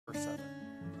First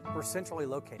Southern. We're centrally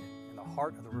located in the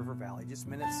heart of the River Valley, just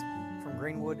minutes from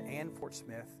Greenwood and Fort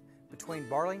Smith, between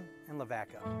Barling and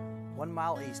Lavaca, 1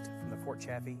 mile east from the Fort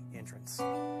Chaffee entrance.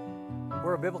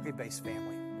 We're a biblically based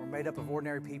family. We're made up of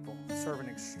ordinary people who serve an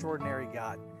extraordinary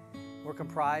God. We're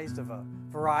comprised of a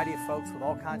variety of folks with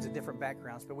all kinds of different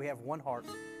backgrounds, but we have one heart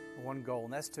and one goal,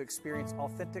 and that's to experience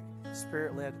authentic,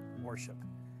 Spirit-led worship.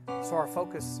 So our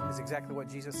focus is exactly what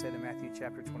Jesus said in Matthew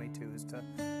chapter 22, is to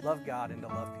love God and to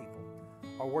love people.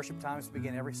 Our worship times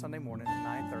begin every Sunday morning at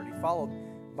 9:30, followed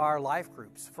by our life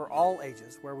groups for all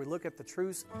ages, where we look at the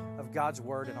truths of God's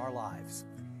Word in our lives.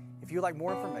 If you'd like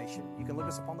more information, you can look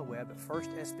us up on the web at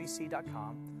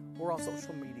firstsbc.com or on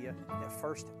social media at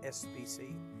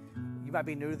firstsbc. You might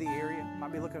be new to the area,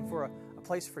 might be looking for a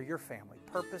place for your family,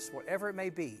 purpose, whatever it may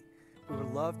be. We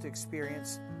would love to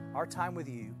experience our time with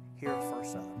you here at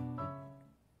First Southern.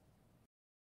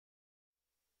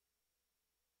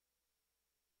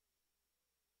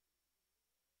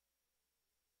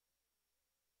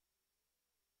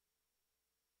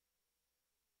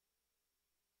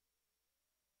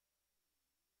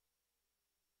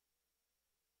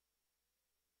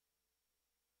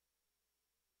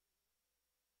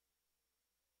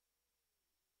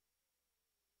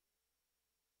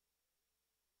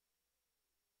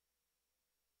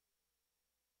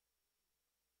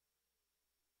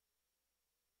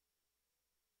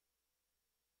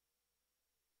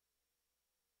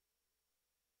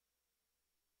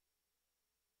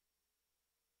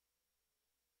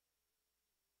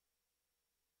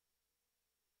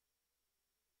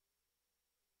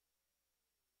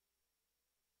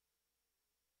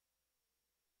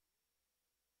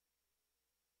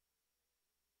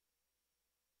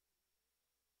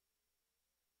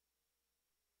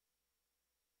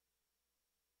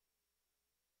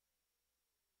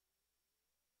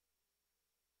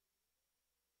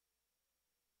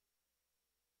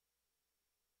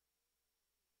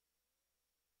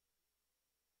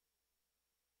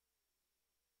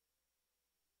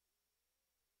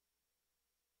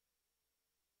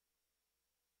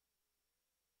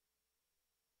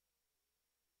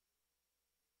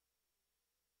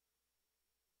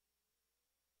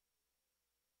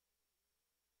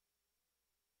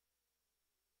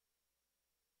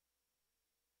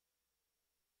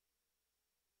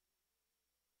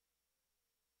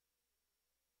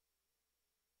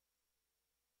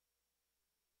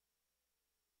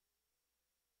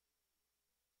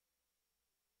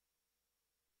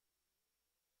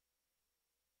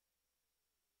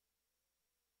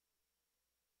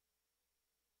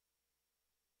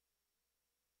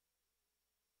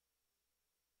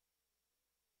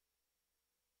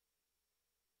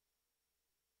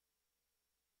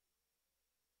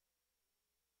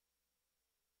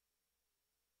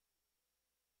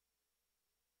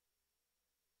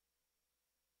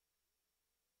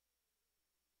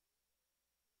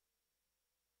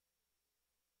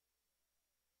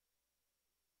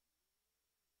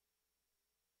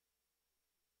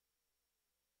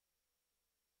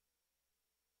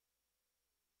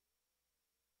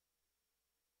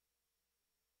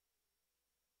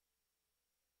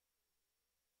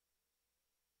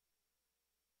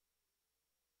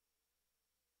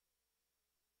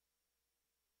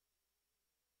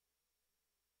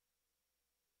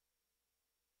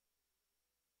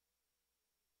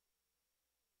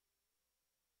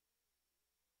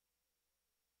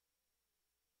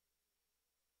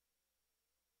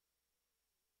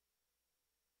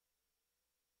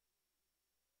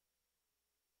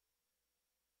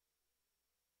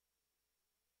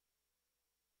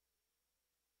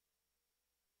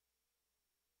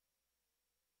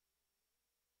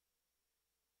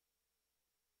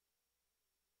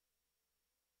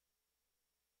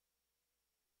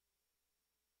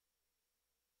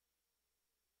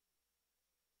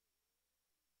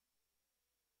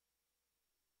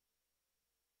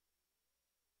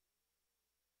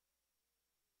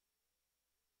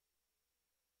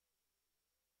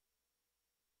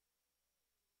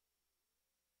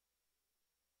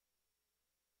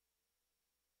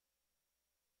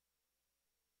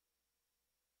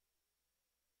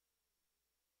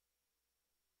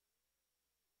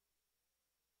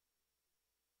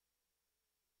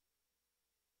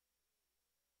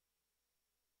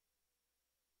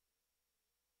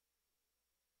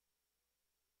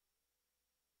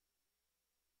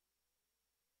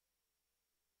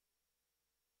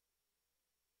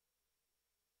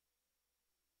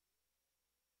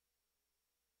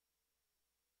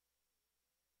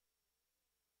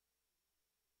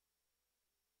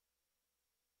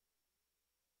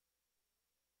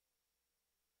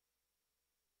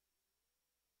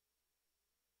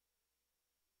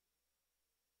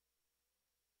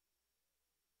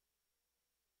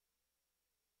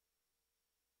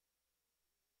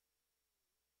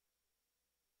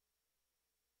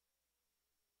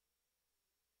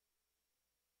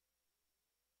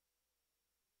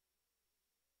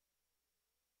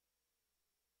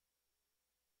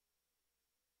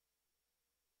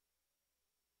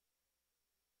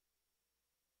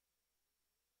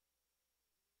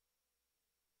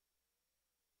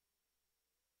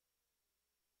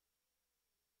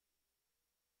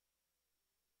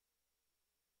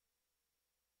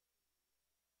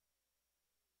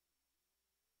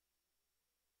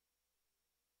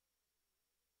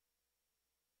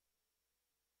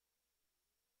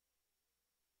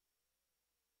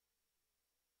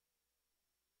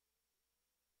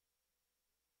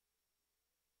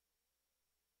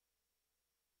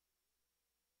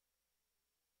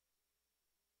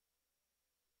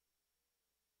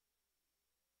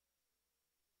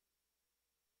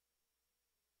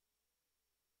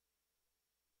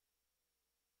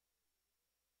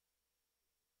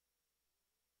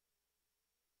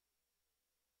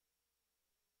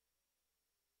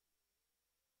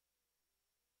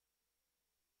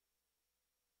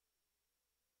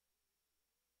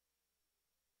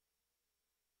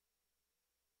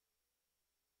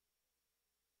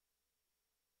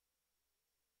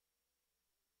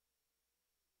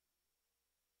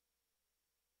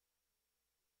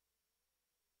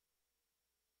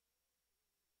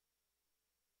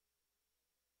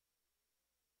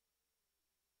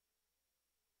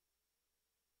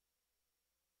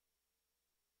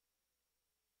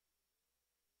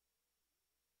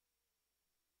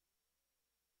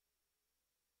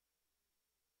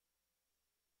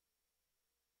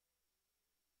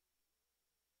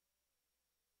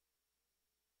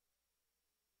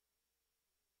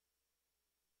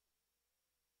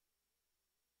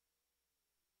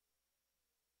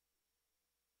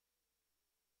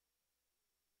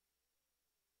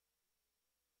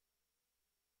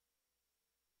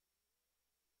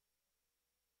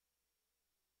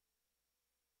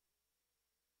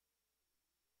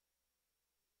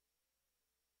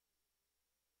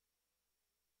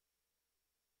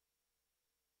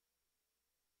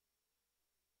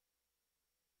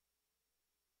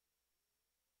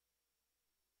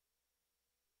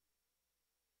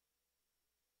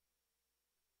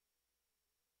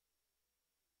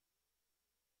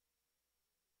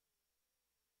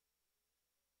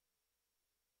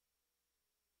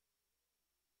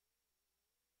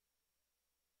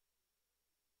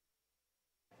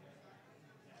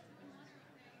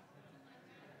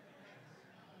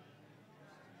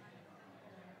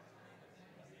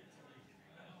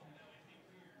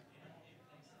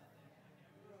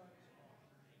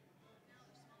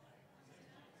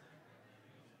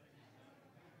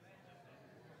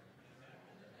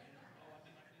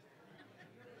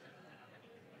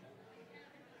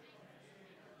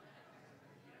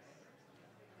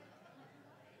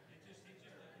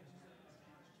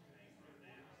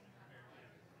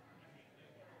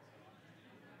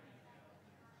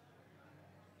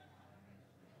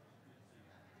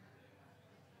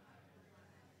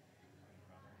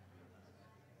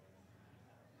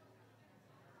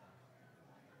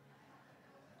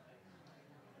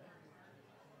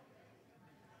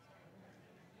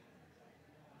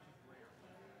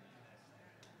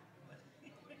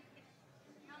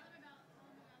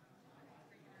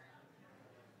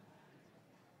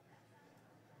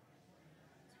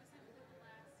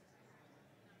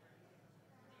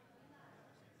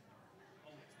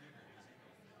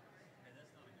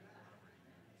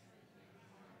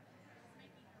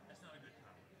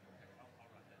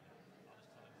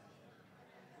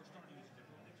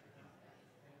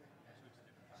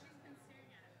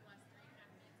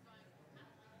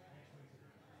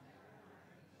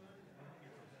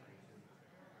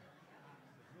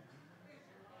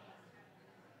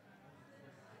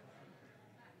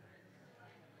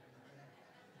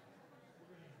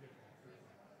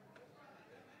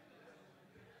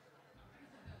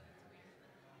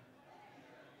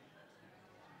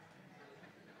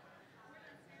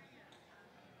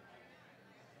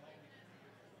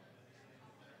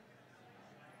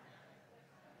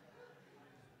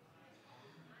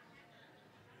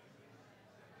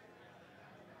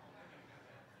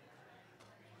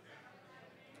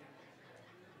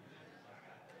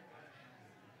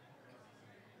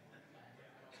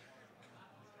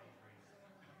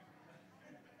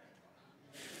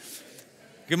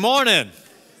 Good morning.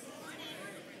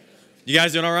 You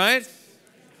guys doing all right?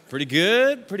 Pretty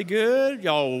good, pretty good.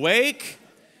 Y'all awake?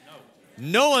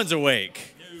 No one's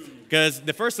awake. Because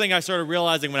the first thing I started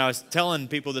realizing when I was telling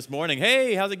people this morning,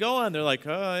 hey, how's it going? They're like, oh,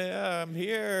 yeah, I'm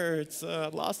here. It's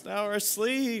lost an hour of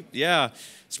sleep. Yeah,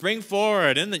 spring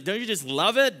forward. Don't you just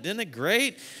love it? Isn't it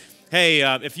great? Hey,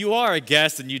 if you are a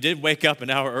guest and you did wake up an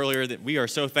hour earlier, that we are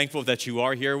so thankful that you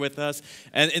are here with us.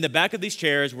 And in the back of these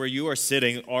chairs where you are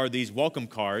sitting are these welcome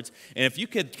cards. And if you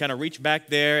could kind of reach back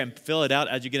there and fill it out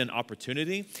as you get an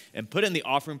opportunity and put in the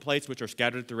offering plates, which are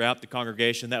scattered throughout the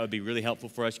congregation, that would be really helpful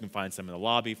for us. You can find some in the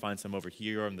lobby, find some over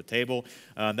here on the table.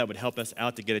 That would help us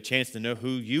out to get a chance to know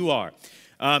who you are.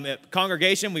 At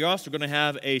congregation, we're also going to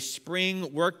have a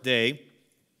spring work day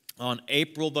on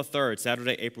April the 3rd,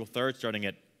 Saturday, April 3rd, starting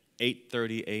at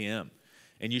 8:30 a.m.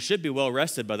 And you should be well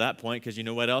rested by that point, because you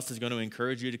know what else is going to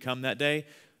encourage you to come that day?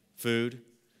 Food,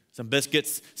 some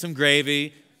biscuits, some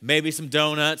gravy, maybe some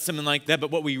donuts, something like that. But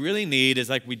what we really need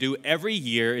is, like we do every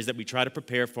year, is that we try to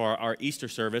prepare for our Easter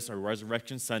service, our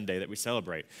Resurrection Sunday that we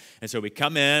celebrate. And so we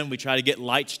come in, we try to get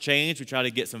lights changed, we try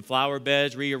to get some flower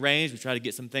beds rearranged, we try to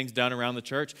get some things done around the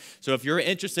church. So if you're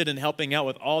interested in helping out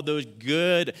with all those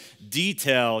good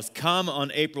details, come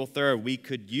on April 3rd. We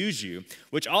could use you,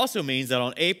 which also means that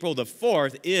on April the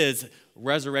 4th is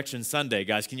Resurrection Sunday.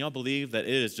 Guys, can y'all believe that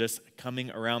it is just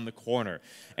coming around the corner?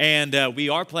 And we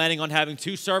are planning on having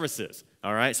 2 services.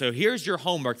 All right, so here's your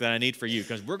homework that I need for you,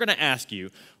 because we're going to ask you,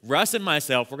 Russ and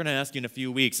myself, we're going to ask you in a few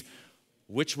weeks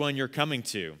which one you're coming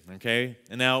to, okay?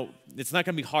 And now, it's not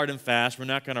going to be hard and fast. We're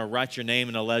not going to write your name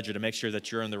in a ledger to make sure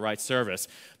that you're in the right service.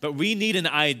 But we need an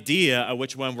idea of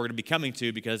which one we're going to be coming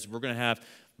to, because we're going to have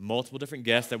multiple different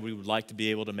guests that we would like to be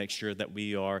able to make sure that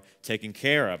we are taken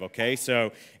care of, okay?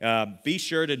 So be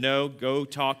sure to know, go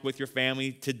talk with your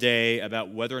family today about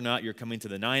whether or not you're coming to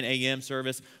the 9 a.m.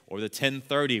 service or the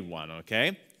 10:30 one,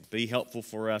 okay? Be helpful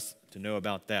for us to know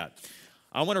about that.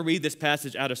 I want to read this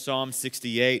passage out of Psalm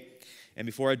 68, and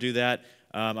before I do that,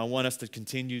 I want us to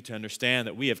continue to understand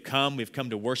that we've come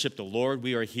to worship the Lord.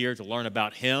 We are here to learn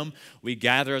about Him. We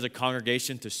gather as a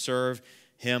congregation to serve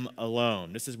Him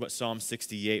alone. This is what Psalm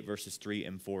 68 verses 3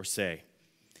 and 4 say.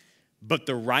 But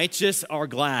the righteous are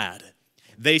glad.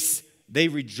 They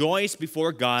rejoice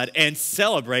before God and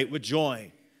celebrate with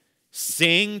joy.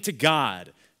 Sing to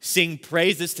God. Sing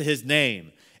praises to His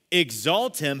name.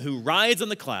 Exalt Him who rides on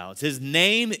the clouds. His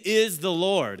name is the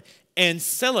Lord. And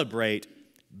celebrate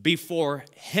before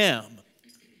Him.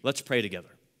 Let's pray together.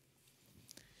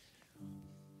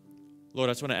 Lord,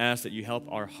 I just want to ask that you help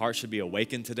our hearts to be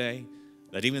awakened today.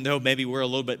 That even though maybe we're a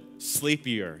little bit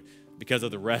sleepier because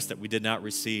of the rest that we did not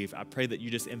receive, I pray that you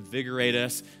just invigorate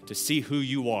us to see who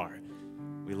you are.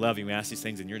 We love you. We ask these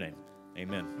things in your name.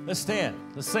 Amen. Let's stand.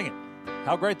 Let's sing it.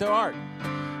 How great thou art.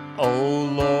 O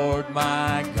Lord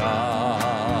my God,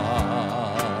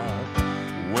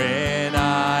 when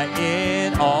I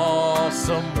in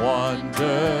awesome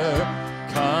wonder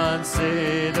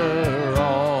consider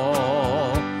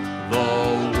all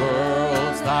the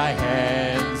worlds thy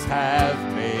hands have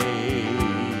made,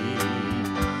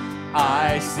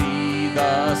 I see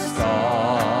the stars,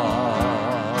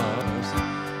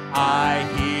 I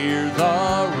hear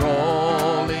the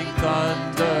rolling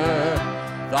thunder,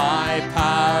 thy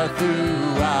power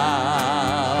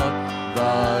throughout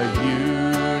the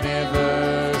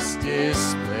universe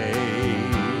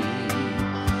displayed.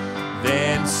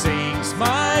 Then sings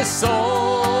my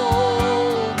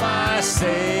soul, my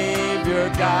Savior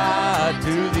God,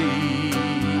 to thee.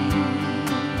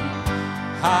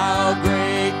 How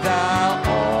great thou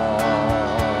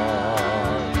art,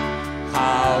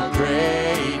 how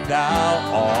great thou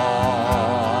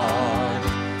art.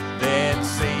 Then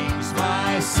sings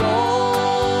my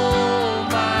soul,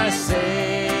 my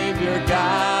Savior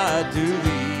God, to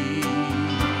thee.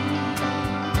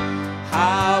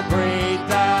 How great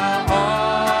thou art,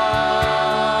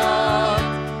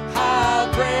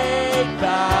 how great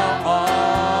thou art,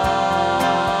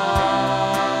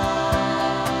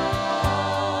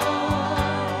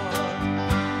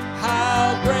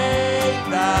 how great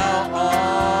thou art.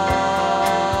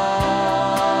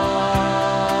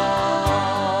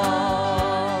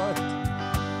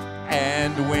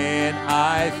 And when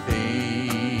I think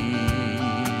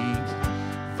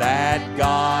that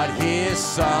God his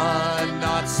Son,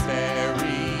 not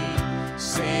sparing,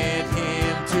 sent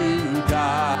him to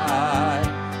die,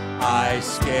 I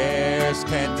scarce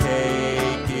can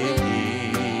take it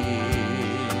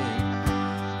in,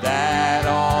 that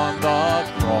on the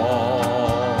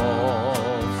cross,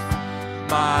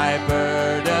 my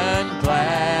burden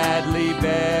gladly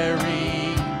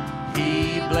bearing,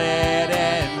 he bled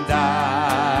and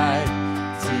died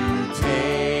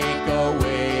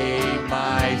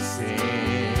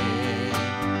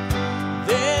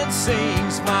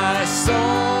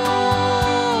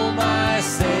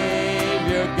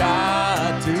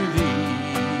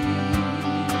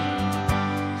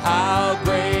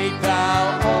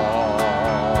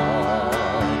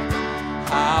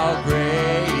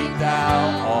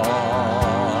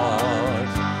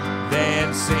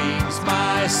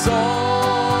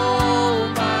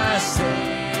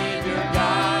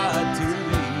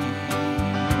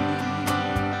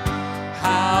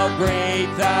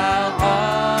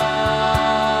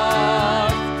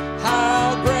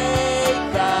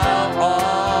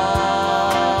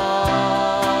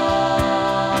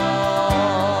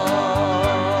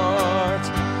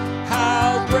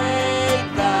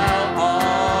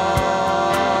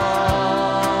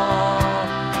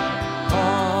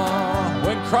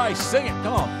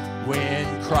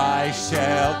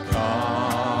shall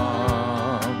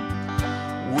come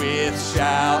with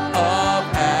shout of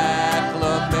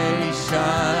acclamation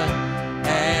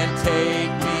and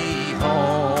take me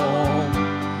home.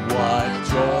 What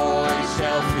joy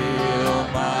shall fill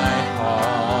my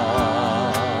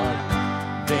heart?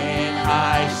 Then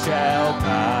I shall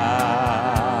bow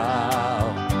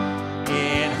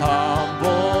in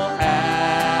humble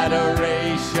adoration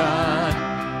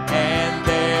and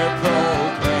there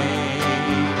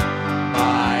proclaim,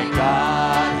 my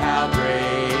God, how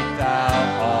great thou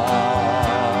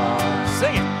art.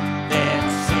 Sing it. Then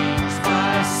sings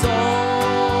my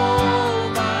soul,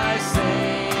 my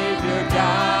Savior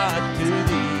God, to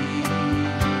thee.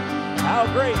 How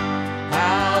great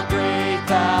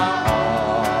thou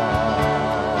art.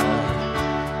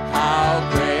 How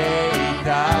great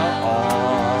thou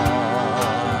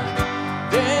art.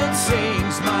 Then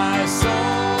sings my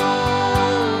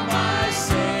soul, my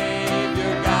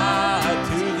Savior God,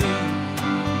 to thee.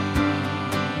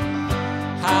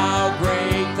 How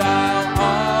great thou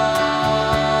art.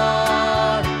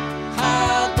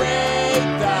 How great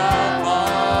thou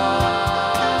art.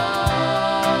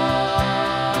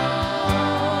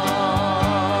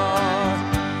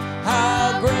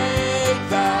 How great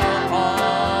thou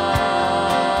art.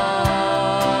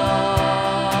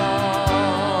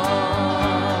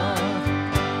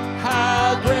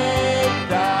 How great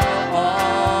thou art.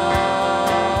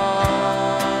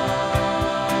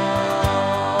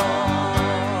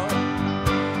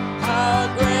 How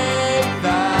great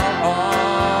thou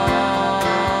art.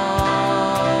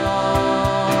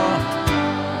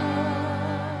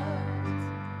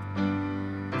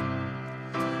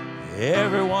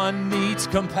 Everyone needs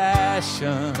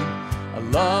compassion, a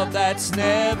love that's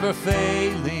never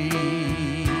failing.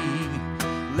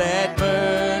 Let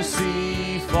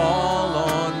mercy fall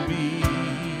on me.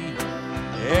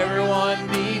 Everyone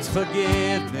needs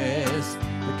forgiveness,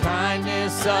 the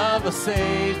kindness of a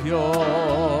Savior,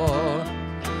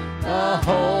 the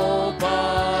hope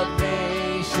of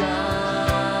nations.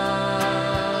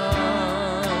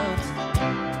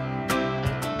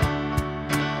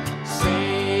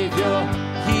 Savior,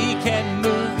 He can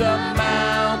move the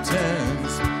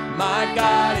mountains. My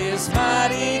God is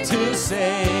mighty to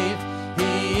save.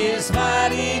 He is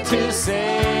mighty to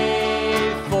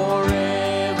save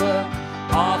forever.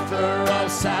 Author of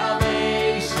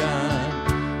salvation,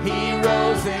 He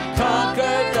rose and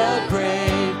conquered the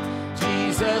grave.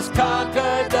 Jesus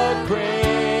conquered the grave.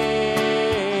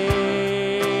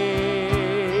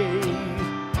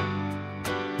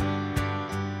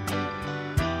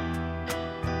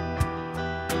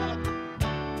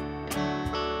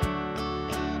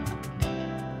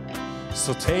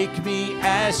 So take me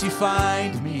as you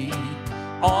find me,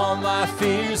 all my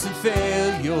fears and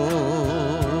failures.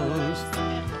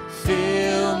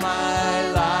 Fill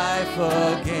my life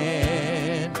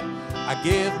again. I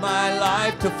give my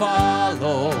life to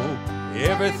follow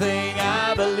everything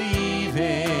I believe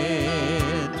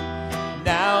in.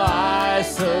 Now I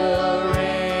surrender.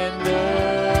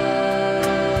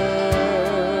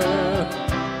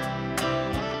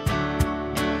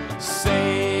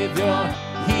 Savior,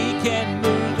 He can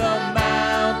move the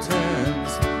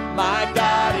mountains. My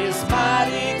God is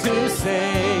mighty to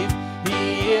save.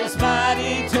 He is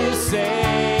mighty to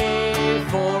save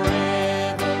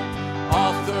forever.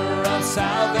 Author of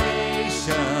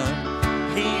salvation,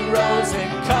 He rose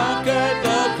and conquered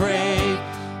the grave.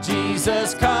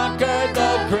 Jesus conquered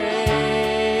the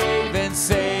grave. And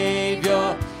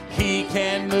Savior, He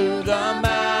can move the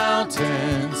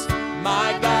mountains.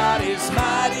 My God is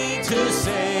mighty to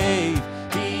save.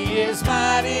 He is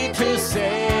mighty to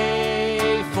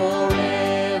save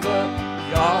forever.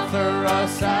 The author of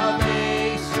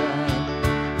salvation,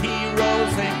 He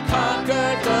rose and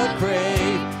conquered the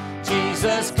grave.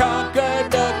 Jesus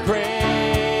conquered the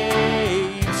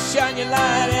grave. Shine your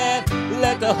light and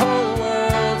let the whole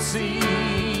world see.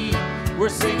 We're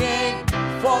singing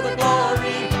for the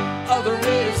glory of the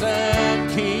risen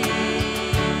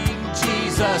King.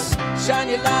 Jesus, shine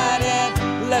your light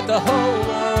and let the whole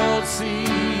world see.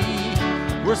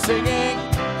 We're singing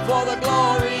for the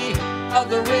glory of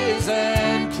the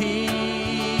risen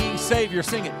King. Savior,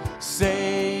 sing it.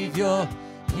 Savior,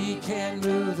 He can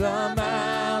move the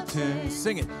mountains.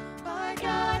 Sing it. My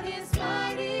God is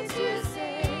mighty to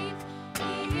save.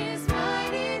 He is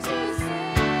mighty to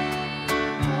save.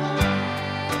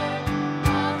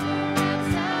 Author of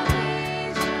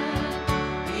salvation,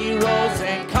 He rose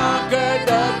and conquered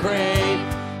the grave.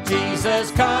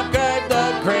 Jesus conquered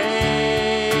the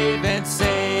grave. And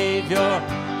Savior,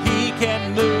 He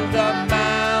can move the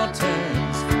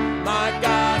mountains. My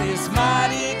God is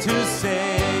mighty to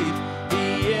save.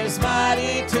 He is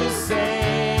mighty to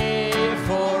save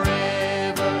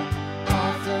forever.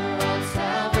 Author of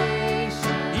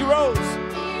salvation. He rose,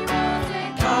 He rose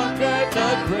and conquered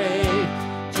the grave.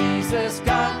 Jesus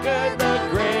conquered the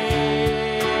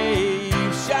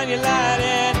grave. Shine your light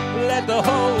and let the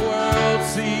whole world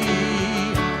see.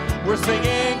 We're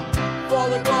singing for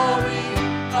the glory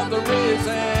of the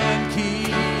risen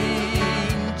King.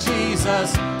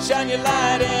 Jesus, shine your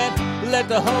light and let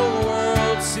the whole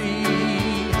world see.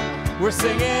 We're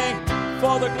singing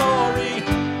for the glory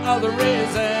of the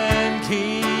risen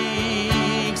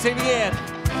King. Sing it again.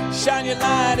 Shine your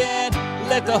light and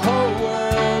let the whole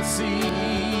world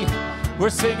see. We're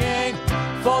singing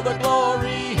for the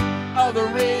glory of the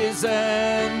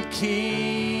risen King.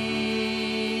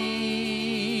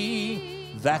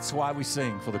 That's why we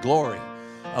sing, for the glory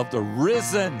of the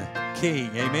risen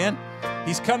King. Amen.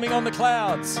 He's coming on the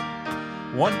clouds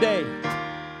one day.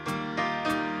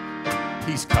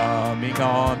 He's coming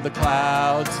on the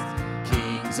clouds.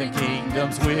 Kings and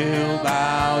kingdoms will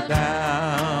bow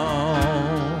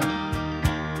down.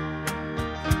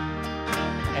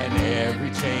 And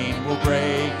every chain will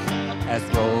break as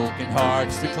broken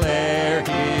hearts declare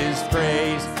his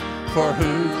praise. For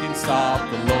who can stop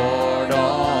the Lord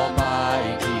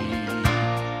Almighty?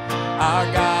 Our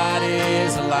God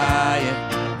is a lion,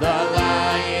 the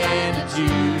Lion of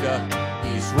Judah.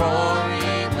 He's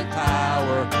roaring with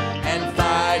power and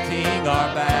fighting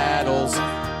our battles,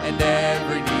 and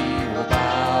every knee will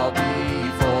bow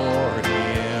before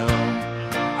him.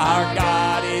 Our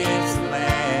God is the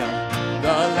Lamb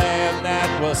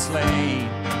that was slain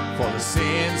for the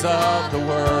sins of the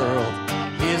world.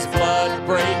 His blood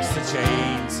breaks the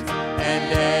chains,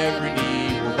 and every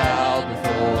knee will bow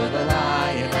before the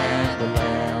Lion and the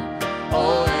Lamb.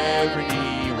 Oh, every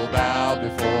knee will bow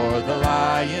before the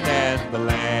Lion and the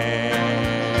Lamb.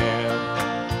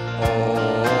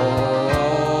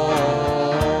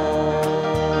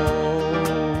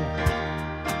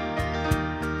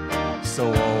 Oh. So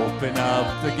open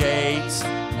up the gates,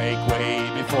 make way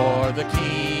before the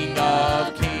King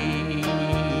of Kings.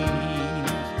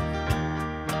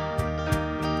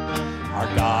 Our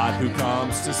God who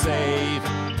comes to save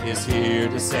is here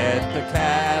to set the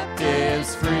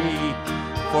captives free.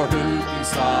 For who can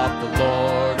stop the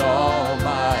Lord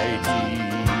Almighty?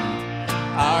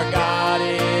 Our God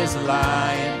is a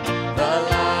lion, the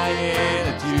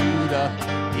Lion of Judah.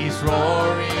 He's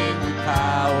roaring with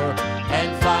power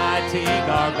and fighting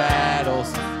our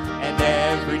battles, and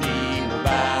every knee will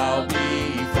bow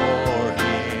before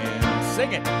him.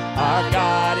 Sing it. Our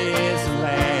God is the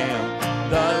Lamb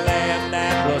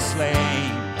that was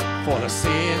slain for the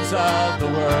sins of the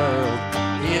world.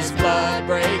 His blood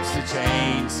breaks the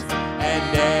chains,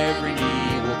 and every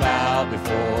knee will bow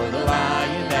before the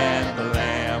Lion and the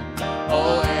Lamb.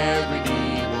 Oh, every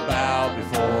knee will bow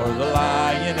before the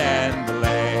Lion and the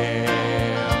Lamb.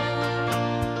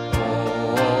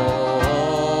 Oh.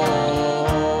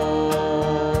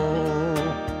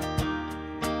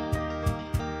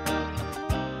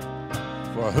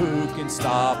 For who can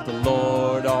stop the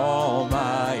Lord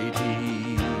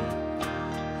Almighty?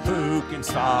 Who can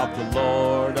stop the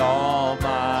Lord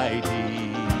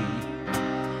Almighty?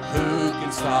 Who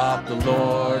can stop the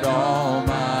Lord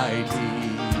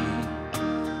Almighty?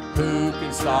 Who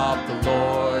can stop the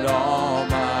Lord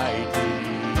Almighty?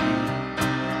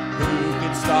 Who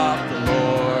can stop the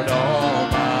Lord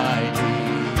Almighty?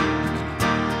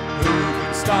 Who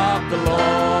can stop the Lord?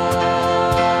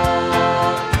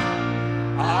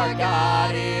 Our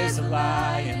God is a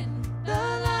lion, the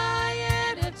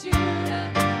Lion of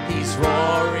Judah. he's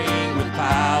roaring with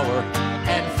power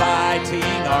and fighting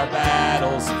our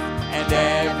battles, and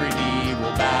every knee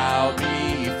will bow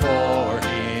before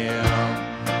him.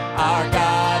 Our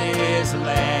God is a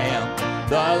lamb,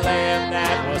 the Lamb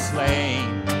that was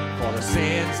slain for the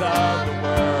sins of the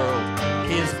world.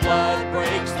 His blood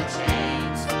breaks the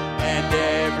chains, and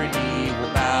every knee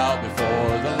will bow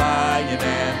before the Lion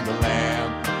and the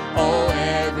Lamb. Oh,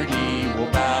 every knee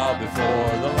will bow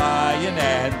before the Lion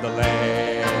and the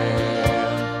Lamb.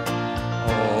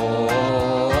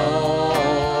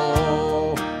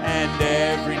 Oh, and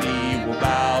every knee will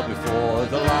bow before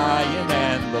the Lion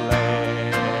and the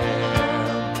Lamb.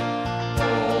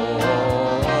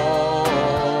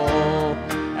 Oh,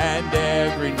 and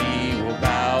every knee will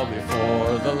bow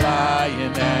before the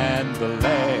Lion and the Lamb.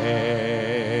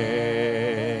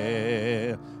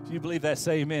 If you believe that,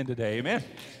 say amen today. Amen.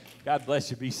 God bless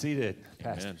you. Be seated,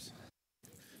 pastors.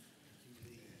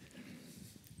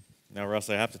 Now, Russ,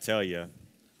 I have to tell you,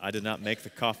 I did not make the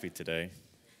coffee today.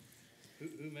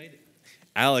 Who made it?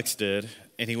 Alex did,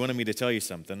 and he wanted me to tell you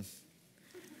something.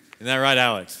 Isn't that right,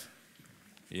 Alex?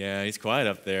 Yeah, he's quiet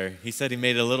up there. He said he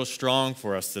made it a little strong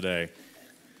for us today.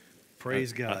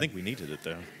 Praise God. I think we needed it,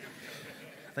 though.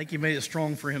 I think he made it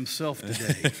strong for himself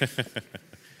today.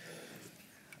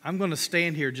 I'm going to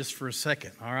stand here just for a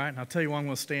second, all right? I'll tell you why I'm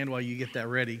going to stand while you get that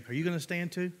ready. Are you going to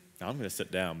stand too? I'm going to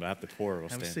sit down, but after the will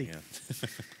Have a stand. seat. Yeah.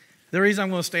 The reason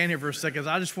I'm going to stand here for a second is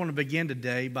I just want to begin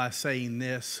today by saying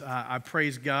this. I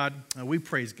praise God. We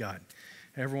praise God.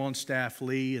 Everyone on staff,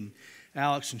 Lee and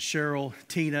Alex and Cheryl,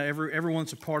 Tina,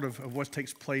 everyone's a part of what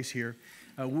takes place here.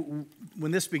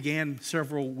 When this began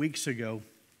several weeks ago,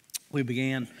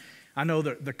 I know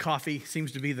that the coffee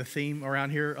seems to be the theme around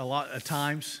here a lot of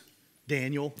times,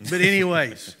 Daniel. But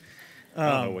anyways. I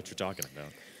don't know what you're talking about.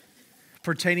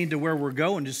 Pertaining to where we're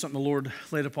going, just something the Lord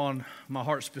laid upon my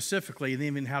heart specifically, and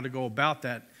even how to go about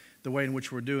that, the way in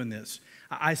which we're doing this.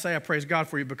 I say I praise God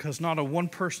for you because not a one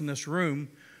person in this room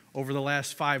over the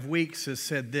last 5 weeks has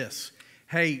said this: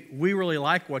 hey, we really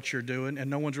like what you're doing, and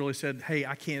no one's really said, hey,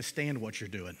 I can't stand what you're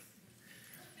doing.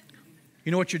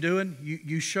 You know what you're doing?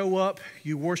 You show up,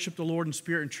 you worship the Lord in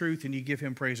spirit and truth, and you give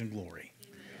Him praise and glory.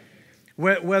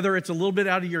 Whether it's a little bit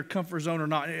out of your comfort zone or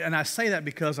not. And I say that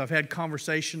because I've had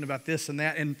conversation about this and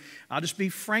that. And I'll just be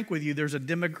frank with you. There's a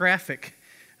demographic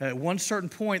at one certain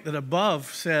point that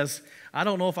above says, I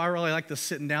don't know if I really like the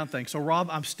sitting down thing. So, Rob,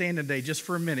 I'm standing today just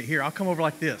for a minute. Here, I'll come over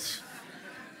like this.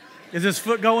 Is this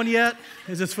foot going yet?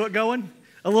 Is this foot going?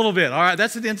 A little bit. All right.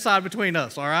 That's the inside between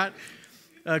us. All right.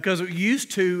 Because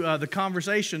used to the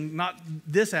conversation, not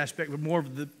this aspect, but more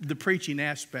of the preaching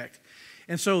aspect.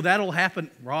 And so that'll happen,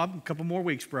 Rob, a couple more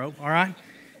weeks, bro, all right?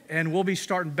 And we'll be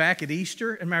starting back at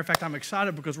Easter. As a matter of fact, I'm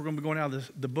excited because we're going to be going out of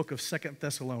the book of 2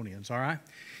 Thessalonians, all right?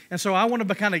 And so I want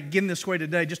to kind of get in this way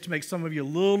today just to make some of you a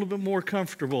little bit more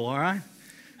comfortable, all right?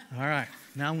 All right,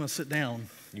 now I'm going to sit down.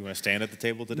 You want to stand at the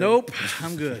table today? Nope,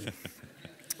 I'm good.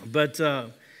 But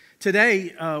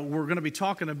today we're going to be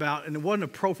talking about, and it wasn't an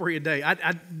appropriate day.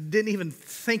 I didn't even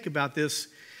think about this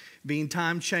being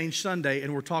Time Change Sunday,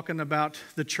 and we're talking about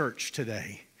the church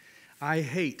today. I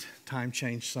hate Time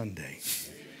Change Sunday.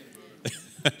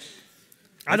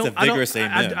 I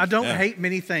don't hate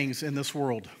many things in this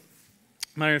world.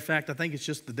 Matter of fact, I think it's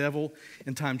just the devil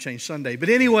and Time Change Sunday. But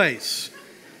anyways,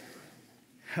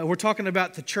 we're talking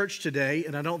about the church today,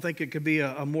 and I don't think it could be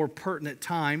a more pertinent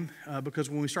time because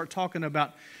when we start talking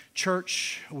about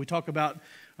church, we talk about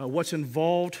what's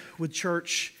involved with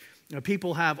church.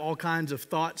 People have all kinds of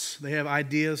thoughts. They have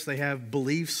ideas. They have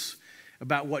beliefs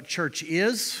about what church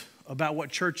is, about what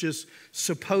church is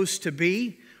supposed to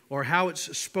be, or how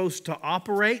it's supposed to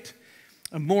operate.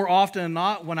 And more often than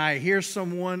not, when I hear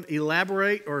someone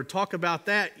elaborate or talk about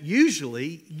that,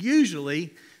 usually,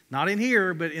 not in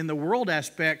here, but in the world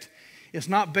aspect, it's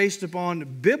not based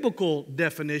upon biblical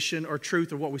definition or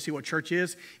truth of what we see what church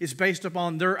is. It's based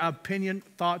upon their opinion,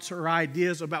 thoughts, or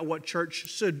ideas about what church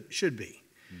should be.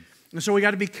 And so we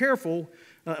got to be careful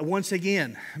once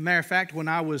again. Matter of fact, when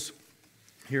I was,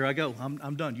 here I go,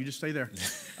 I'm done. You just stay there.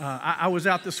 I was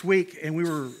out this week and we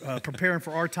were preparing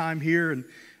for our time here, and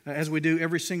as we do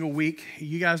every single week.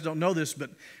 You guys don't know this,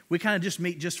 but we kind of just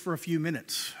meet just for a few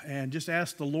minutes and just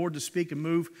ask the Lord to speak and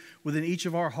move within each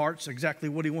of our hearts exactly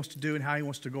what He wants to do and how He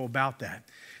wants to go about that.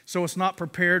 So it's not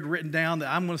prepared, written down that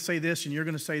I'm going to say this and you're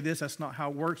going to say this. That's not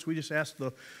how it works. We just ask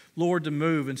the Lord to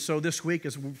move. And so this week,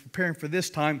 as we're preparing for this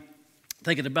time,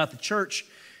 thinking about the church,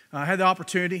 I had the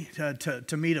opportunity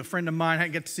to meet a friend of mine. I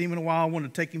hadn't get to see him in a while. I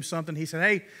wanted to take him something. He said,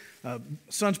 hey,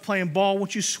 son's playing ball.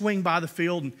 Won't you swing by the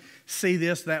field and see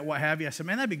this, that, what have you? I said,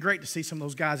 man, that'd be great to see some of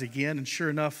those guys again. And sure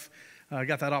enough, I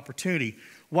got that opportunity.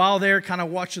 While there, kind of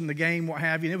watching the game, what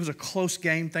have you, and it was a close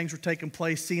game. Things were taking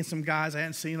place, seeing some guys I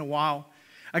hadn't seen in a while.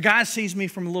 A guy sees me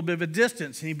from a little bit of a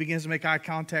distance, and he begins to make eye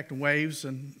contact and waves.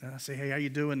 And I say, hey, how you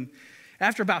doing?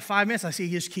 After about 5 minutes, I see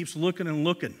he just keeps looking and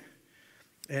looking.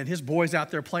 And his boy's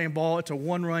out there playing ball. It's a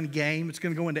one-run game. It's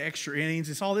going to go into extra innings.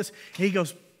 It's all this. And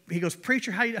he goes,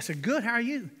 preacher, how are you? I said, good. How are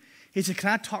you? He said,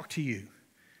 can I talk to you?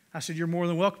 I said, you're more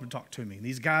than welcome to talk to me. And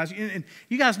these guys, and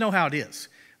you guys know how it is.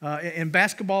 In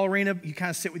basketball arena, you kind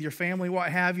of sit with your family, what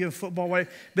have you, football, whatever.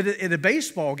 But at a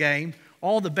baseball game,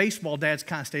 all the baseball dads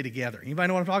kind of stay together. Anybody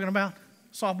know what I'm talking about?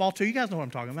 Softball too. You guys know what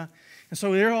I'm talking about. And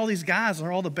so there are all these guys, and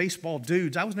they're all the baseball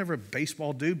dudes. I was never a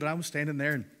baseball dude, but I was standing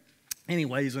there. And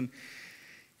anyways, and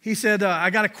he said,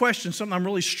 I got a question, something I'm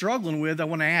really struggling with. I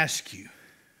want to ask you.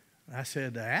 I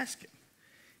said, ask it.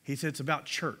 He said, it's about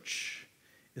church.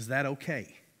 Is that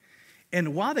okay?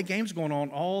 And while the game's going on,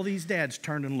 all these dads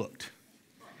turned and looked.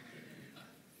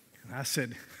 And I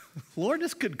said, Lord,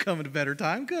 this couldn't come at a better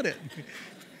time, could it?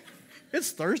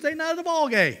 It's Thursday night of the ball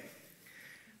game.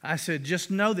 I said, just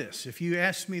know this. If you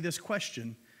ask me this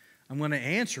question, I'm going to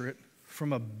answer it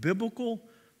from a biblical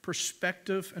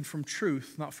perspective and from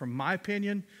truth, not from my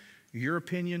opinion, your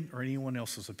opinion, or anyone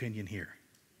else's opinion here.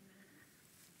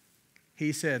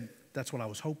 He said, that's what I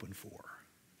was hoping for.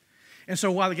 And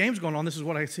so while the game's going on, this is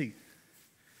what I see.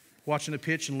 Watching the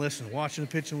pitch and listening, watching the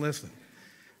pitch and listening.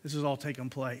 This is all taking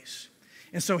place.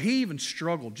 And so he even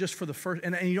struggled just for the first,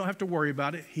 and you don't have to worry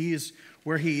about it. He is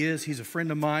where he is. He's a friend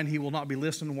of mine. He will not be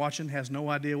listening, watching, has no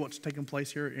idea what's taking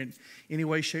place here in any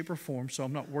way, shape, or form. So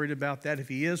I'm not worried about that. If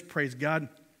he is, praise God.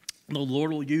 The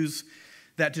Lord will use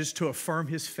that just to affirm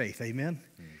his faith. Amen.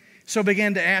 So I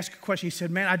began to ask a question. He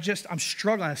said, man, I'm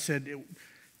struggling. I said,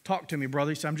 talk to me,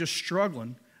 brother. He said, I'm just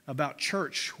struggling about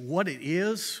church, what it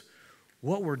is,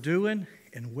 what we're doing,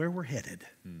 and where we're headed.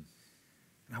 And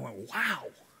I went, wow.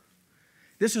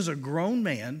 This is a grown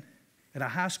man at a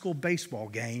high school baseball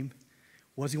game.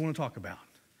 What does he want to talk about?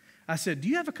 I said, do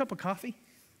you have a cup of coffee?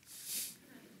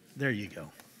 There you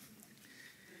go.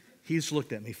 He just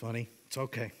looked at me funny. It's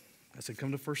okay. I said,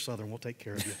 come to First Southern. We'll take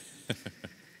care of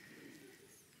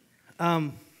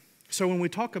you. So when we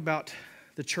talk about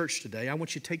the church today, I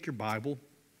want you to take your Bible,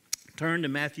 turn to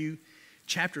Matthew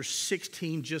chapter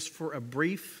 16 just for a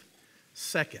brief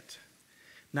second.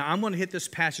 Now, I'm going to hit this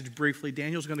passage briefly.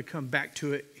 Daniel's going to come back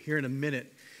to it here in a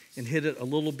minute and hit it a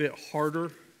little bit harder,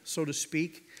 so to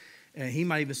speak. And he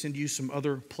might even send you some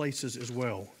other places as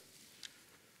well.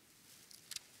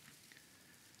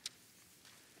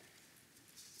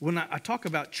 When I talk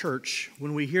about church,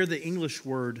 when we hear the English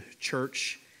word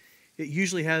church, it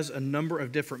usually has a number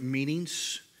of different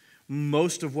meanings,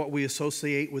 most of what we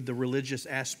associate with the religious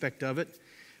aspect of it.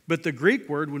 But the Greek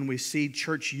word, when we see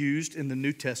church used in the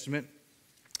New Testament,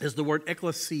 is the word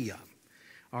ekklesia.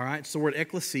 All right, it's the word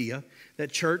ekklesia,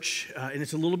 that church, and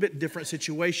it's a little bit different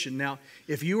situation. Now,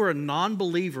 if you were a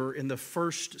non-believer in the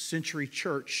first century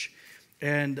church,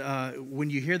 and when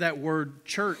you hear that word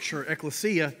church or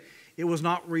ekklesia, it was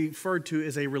not referred to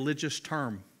as a religious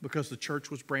term because the church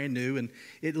was brand new, and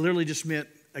it literally just meant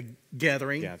a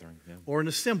gathering or an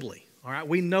assembly. All right,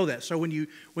 we know that. So when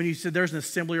you said there's an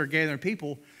assembly or gathering of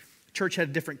people, church had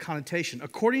a different connotation.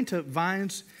 According to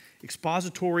Vine's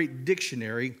Expository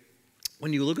Dictionary,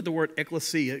 when you look at the word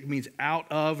ekklesia, it means out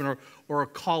of or a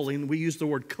calling. We use the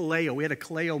word kaleo. We had a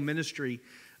kaleo ministry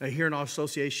here in our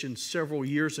association several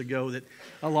years ago that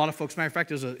a lot of folks, matter of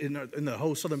fact, in the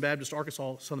whole Southern Baptist,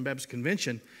 Arkansas Southern Baptist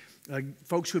Convention,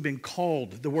 folks who have been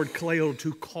called, the word kaleo,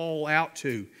 to call out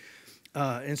to.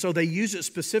 And so they use it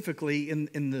specifically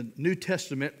in the New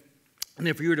Testament. And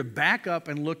if you were to back up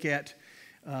and look at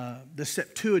the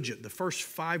Septuagint, the first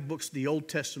 5 books of the Old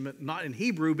Testament, not in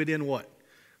Hebrew, but in what?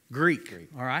 Greek.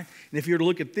 All right? And if you were to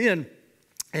look at then,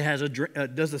 it has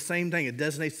does the same thing. It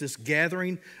designates this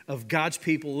gathering of God's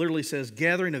people. It literally says,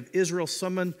 gathering of Israel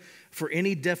summoned for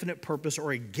any definite purpose,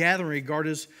 or a gathering regarded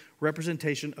as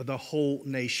representation of the whole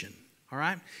nation. All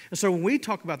right? And so when we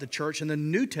talk about the church in the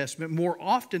New Testament, more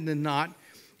often than not,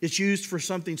 it's used for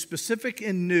something specific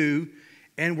and new,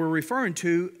 and we're referring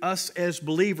to us as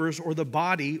believers or the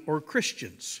body or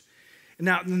Christians.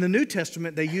 Now, in the New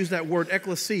Testament, they use that word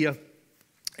ekklesia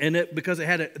because it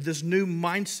had this new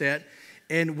mindset.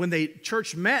 And when the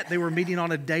church met, they were meeting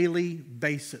on a daily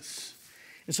basis.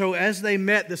 And so as they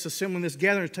met, this assembly, this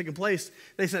gathering is taking place,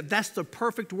 they said that's the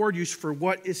perfect word use for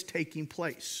what is taking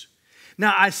place.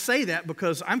 Now, I say that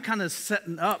because I'm kind of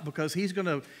setting up, because he's going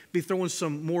to be throwing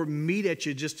some more meat at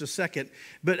you just a second.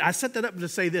 But I set that up to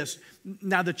say this.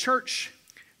 Now, the church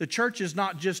is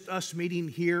not just us meeting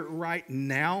here right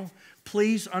now.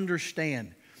 Please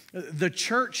understand, the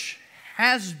church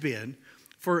has been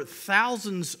for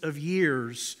thousands of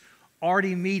years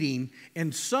already meeting,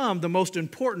 and some, the most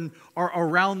important, are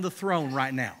around the throne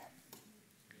right now.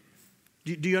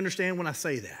 Do you understand when I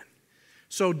say that?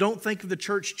 So don't think of the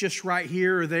church just right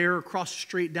here or there, across the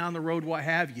street, down the road, what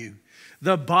have you.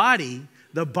 The body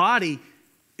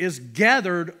is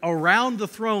gathered around the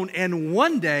throne, and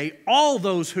one day, all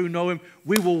those who know Him,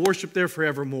 we will worship there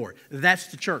forevermore. That's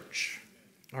the church.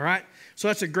 All right? So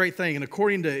that's a great thing. And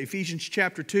according to Ephesians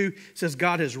chapter 2, it says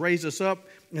God has raised us up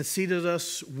and seated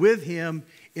us with Him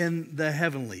in the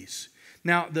heavenlies.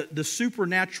 Now, the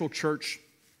supernatural church,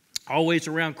 always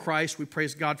around Christ, we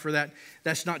praise God for that.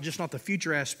 That's not the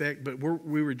future aspect, but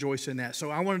we rejoice in that. So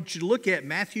I wanted you to look at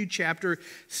Matthew chapter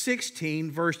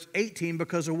 16, verse 18,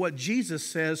 because of what Jesus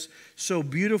says so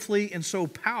beautifully and so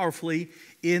powerfully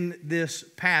in this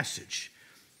passage.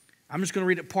 I'm just going to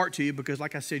read it part to you because,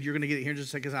 like I said, you're going to get it here in just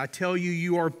a second. I tell you,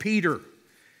 you are Peter.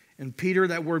 And Peter,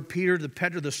 that word Peter,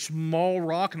 the small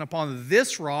rock, and upon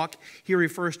this rock, he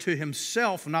refers to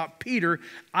himself, not Peter.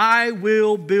 I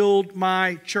will build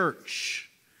my church.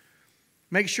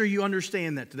 Make sure you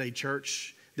understand that today,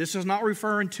 church. This is not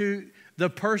referring to the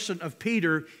person of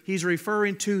Peter, he's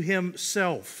referring to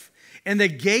himself. And the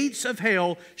gates of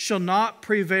hell shall not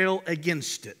prevail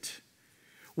against it.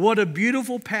 What a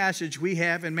beautiful passage we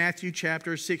have in Matthew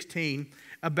chapter 16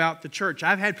 about the church.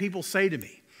 I've had people say to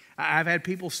me,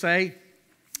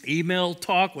 email,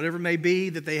 talk, whatever it may be,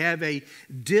 that they have a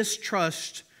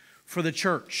distrust for the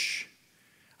church.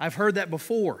 I've heard that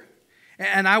before.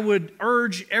 And I would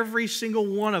urge every single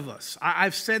one of us.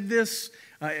 I've said this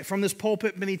from this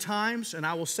pulpit many times, and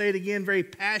I will say it again very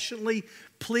passionately.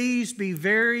 Please be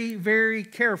very, very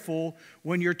careful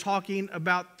when you're talking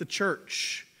about the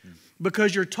church,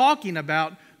 because you're talking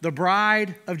about the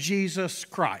bride of Jesus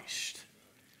Christ.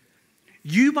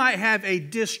 You might have a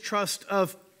distrust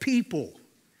of people.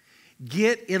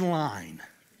 Get in line.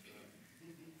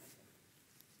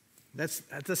 That's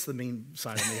the mean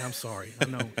side of me. I'm sorry. I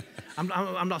know.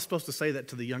 I'm not supposed to say that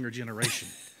to the younger generation.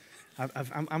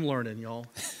 I'm learning, y'all.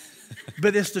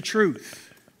 But it's the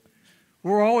truth.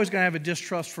 We're always going to have a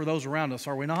distrust for those around us,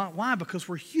 are we not? Why? Because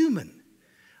we're human.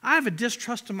 I have a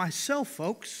distrust of myself,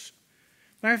 folks.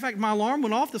 Matter of fact, my alarm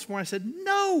went off this morning. I said,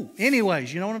 no.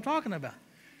 Anyways, you know what I'm talking about.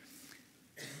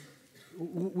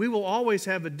 We will always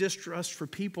have a distrust for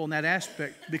people in that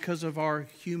aspect because of our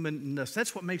humanness.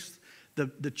 That's what makes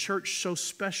the church so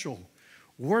special.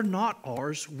 We're not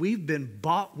ours. We've been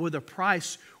bought with a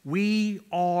price. We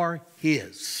are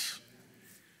His.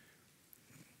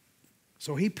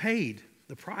 So He paid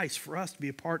the price for us to be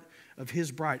a part of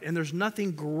His bride. And there's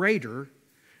nothing greater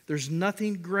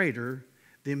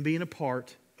than being a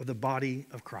part of the body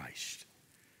of Christ.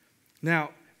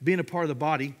 Now, being a part of the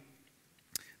body,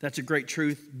 that's a great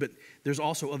truth, but there's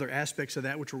also other aspects of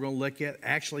that which we're going to look at.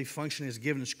 Actually, function is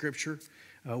given in Scripture.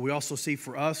 We also see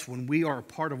for us, when we are a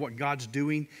part of what God's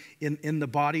doing in the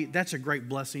body, that's a great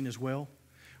blessing as well.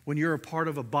 When you're a part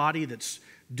of a body that's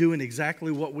doing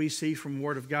exactly what we see from the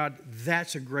Word of God,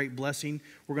 that's a great blessing.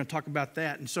 We're going to talk about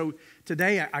that. And so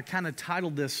today I kind of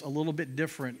titled this a little bit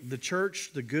different. The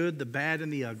church, the good, the bad,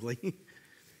 and the ugly.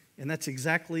 And that's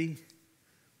exactly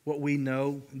what we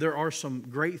know. There are some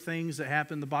great things that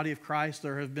happen in the body of Christ.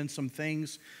 There have been some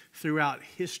things throughout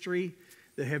history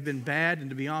that have been bad, and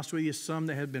to be honest with you, some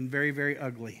that have been very, very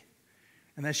ugly.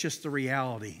 And that's just the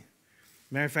reality.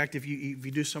 Matter of fact, if you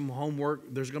do some homework,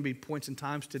 there's going to be points and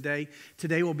times today.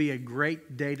 Today will be a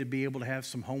great day to be able to have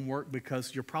some homework,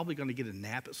 because you're probably going to get a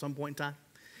nap at some point in time.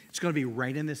 It's going to be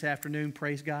raining this afternoon,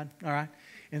 praise God, all right?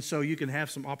 And so you can have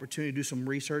some opportunity to do some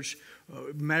research.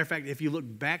 Matter of fact, if you look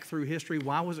back through history,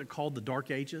 why was it called the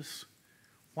Dark Ages?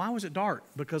 Why was it dark?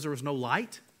 Because there was no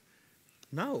light?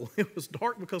 No, it was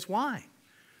dark because why?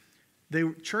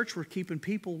 The church were keeping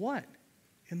people what?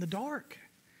 In the dark.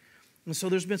 And so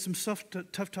there's been some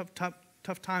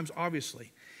tough times,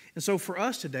 obviously. And so for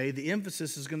us today, the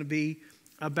emphasis is going to be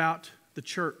about the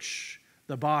church,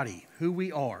 the body, who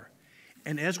we are.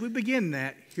 And as we begin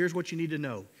that, here's what you need to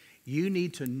know. You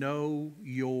need to know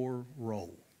your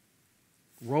role.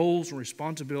 Roles and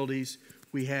responsibilities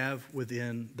we have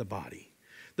within the body.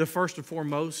 The first and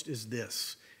foremost is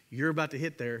this. You're about to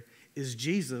hit there, is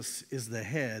Jesus is the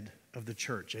head of the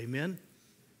church. Amen?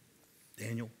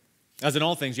 Daniel? As in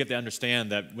all things, you have to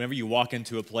understand that whenever you walk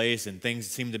into a place and things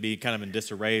seem to be kind of in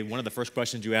disarray, one of the first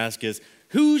questions you ask is,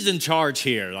 who's in charge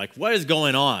here? Like, what is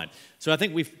going on? So I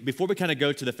think before we kind of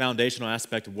go to the foundational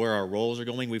aspect of where our roles are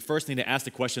going, we first need to ask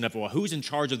the question of, well, who's in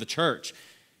charge of the church?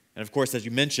 And of course, as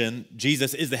you mentioned,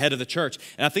 Jesus is the head of the church.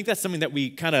 And I think that's something that we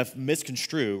kind of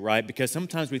misconstrue, right? Because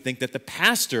sometimes we think that the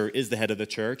pastor is the head of the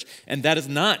church, and that is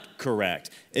not correct.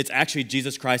 It's actually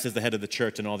Jesus Christ is the head of the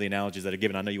church, and all the analogies that are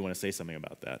given. I know you want to say something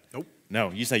about that. Nope.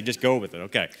 No, you say just go with it.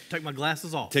 Okay. Take my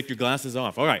glasses off. Take your glasses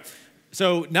off. All right.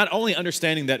 So not only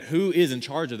understanding that who is in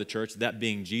charge of the church, that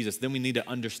being Jesus, then we need to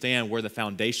understand where the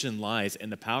foundation lies and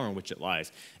the power in which it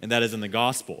lies, and that is in the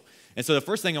gospel. And so the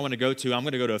first thing I want to go to, I'm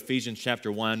going to go to Ephesians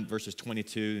chapter 1, verses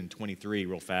 22 and 23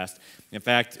 real fast. In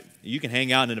fact, you can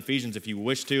hang out in Ephesians if you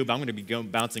wish to, but I'm going to be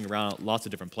bouncing around lots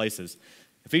of different places.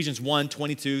 Ephesians 1,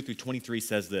 22 through 23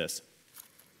 says this,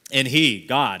 and He,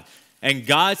 God, and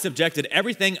God subjected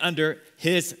everything under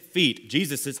His feet,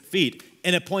 Jesus' feet,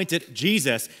 and appointed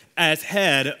Jesus as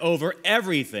head over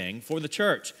everything for the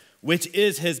church, which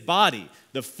is His body,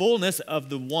 the fullness of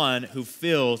the one who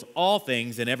fills all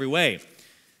things in every way.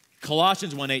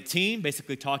 Colossians 1:18,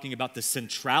 basically talking about the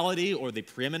centrality or the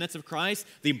preeminence of Christ,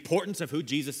 the importance of who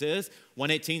Jesus is.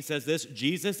 1:18 says this,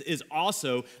 Jesus is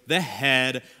also the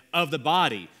head of the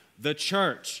body, the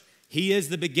church. He is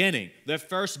the beginning, the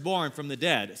firstborn from the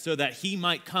dead, so that He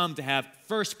might come to have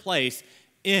first place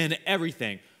in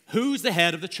everything. Who's the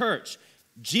head of the church?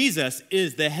 Jesus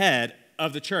is the head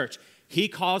of the church. He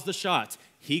calls the shots.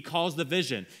 He calls the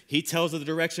vision. He tells the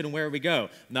direction and where we go.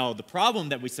 Now, the problem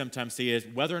that we sometimes see is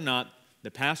whether or not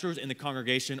the pastors in the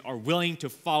congregation are willing to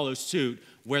follow suit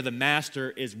where the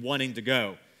master is wanting to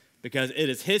go. Because it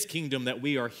is his kingdom that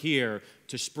we are here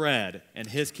to spread and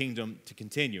his kingdom to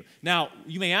continue. Now,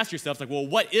 you may ask yourself, like, well,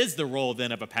 what is the role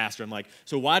then of a pastor? I'm like,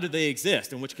 so why do they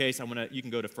exist? In which case, you can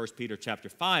go to 1 Peter chapter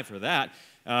 5 for that.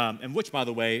 And which, by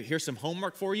the way, here's some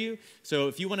homework for you. So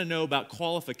if you want to know about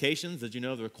qualifications, did you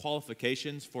know there are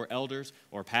qualifications for elders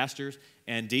or pastors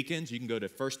and deacons? You can go to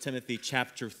 1 Timothy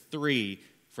chapter 3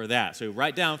 for that. So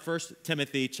write down 1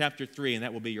 Timothy chapter 3, and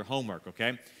that will be your homework,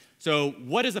 okay? So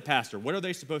what is a pastor? What are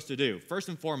they supposed to do? First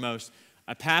and foremost,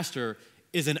 a pastor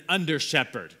is an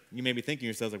under-shepherd. You may be thinking to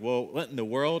yourselves, like, well, what in the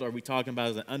world are we talking about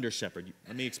as an under-shepherd?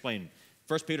 Let me explain.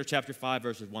 1 Peter chapter 5,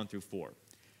 verses 1 through 4.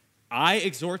 I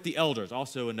exhort the elders,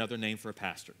 also another name for a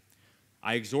pastor.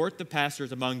 I exhort the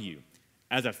pastors among you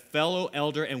as a fellow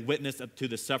elder and witness to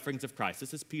the sufferings of Christ.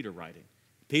 This is Peter writing.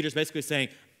 Peter's basically saying,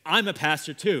 I'm a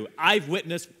pastor too. I've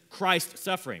witnessed Christ's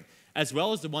suffering, as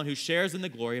well as the one who shares in the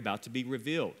glory about to be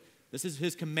revealed. This is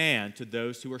his command to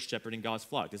those who are shepherding God's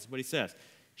flock. This is what he says.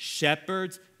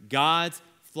 Shepherds God's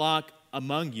flock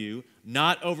among you,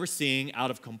 not overseeing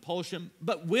out of compulsion,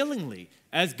 but willingly,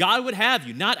 as God would have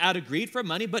you, not out of greed for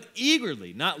money, but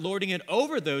eagerly, not lording it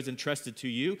over those entrusted to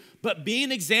you, but be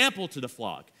an example to the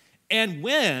flock. And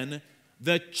when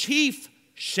the chief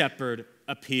shepherd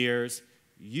appears,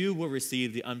 you will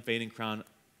receive the unfading crown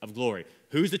of glory.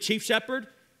 Who's the chief shepherd?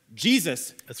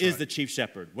 Jesus is the chief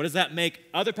shepherd. What does that make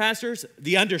other pastors?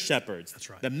 The under shepherds. That's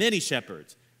right. The many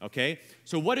shepherds. Okay?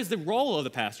 So what is the role of the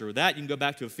pastor? With that, you can go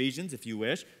back to Ephesians if you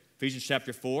wish. Ephesians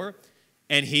chapter 4.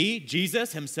 And he,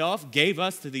 Jesus himself, gave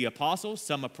us to the apostles,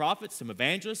 some a prophets, some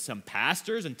evangelists, some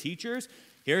pastors and teachers.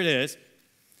 Here it is.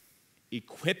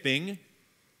 Equipping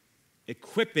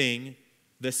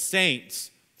the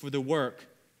saints for the work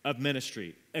of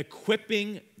ministry.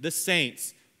 Equipping the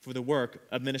saints for the work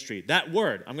of ministry. That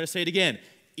word, I'm going to say it again,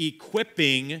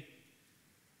 equipping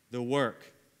the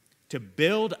work to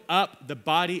build up the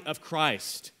body of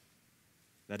Christ.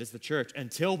 That is the church,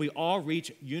 until we all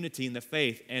reach unity in the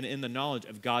faith and in the knowledge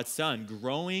of God's Son,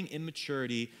 growing in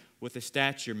maturity with a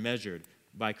stature measured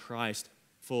by Christ's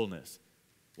fullness.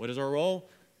 What is our role?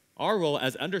 Our role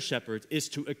as under-shepherds is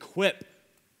to equip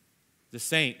the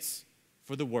saints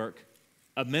for the work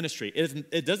of ministry.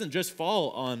 It doesn't just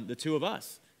fall on the two of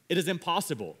us. It is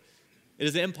impossible. It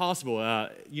is impossible.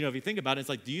 If you think about it, it's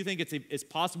like, do you think it's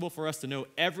possible for us to know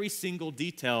every single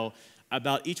detail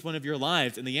about each one of your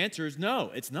lives? And the answer is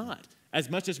no, it's not. As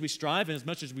much as we strive and as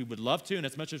much as we would love to and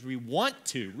as much as we want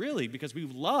to, really, because we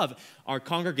love our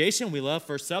congregation, we love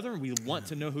First Southern, we want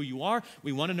to know who you are,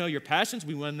 we want to know your passions,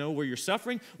 we want to know where you're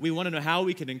suffering, we want to know how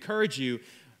we can encourage you,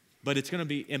 but it's going to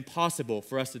be impossible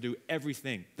for us to do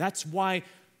everything. That's why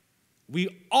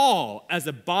we all, as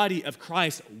a body of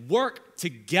Christ, work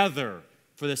together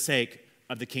for the sake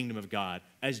of the kingdom of God,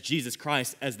 as Jesus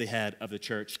Christ as the head of the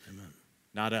church, Amen.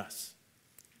 Not us.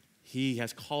 He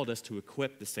has called us to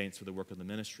equip the saints for the work of the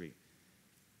ministry.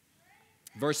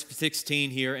 Verse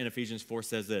 16 here in Ephesians 4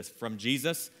 says this, from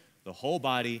Jesus, the whole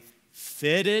body,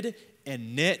 fitted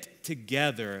and knit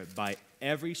together by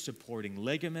every supporting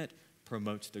ligament,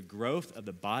 promotes the growth of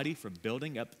the body for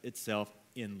building up itself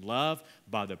in love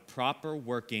by the proper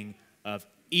working of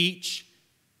each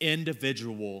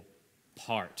individual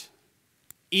part.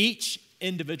 Each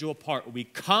individual part. We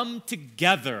come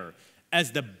together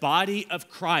as the body of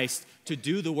Christ to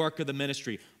do the work of the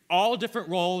ministry. All different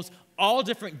roles, all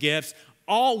different gifts,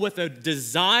 all with a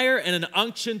desire and an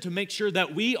unction to make sure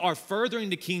that we are furthering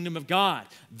the kingdom of God.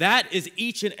 That is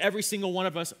each and every single one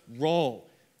of us role.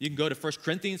 You can go to 1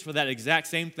 Corinthians for that exact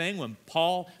same thing when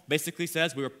Paul basically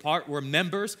says we're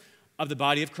members of the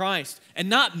body of Christ. And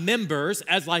not members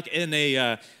as like in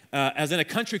a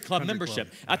country club membership.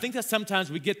 Right. I think that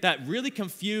sometimes we get that really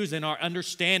confused in our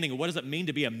understanding of what does it mean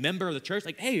to be a member of the church.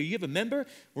 Like, hey, are you a member?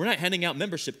 We're not handing out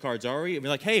membership cards, are we? We're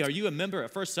like, hey, are you a member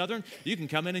at First Southern? You can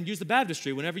come in and use the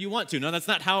baptistry whenever you want to. No, that's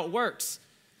not how it works.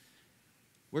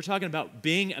 We're talking about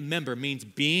being a member means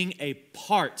being a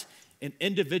part, an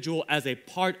individual as a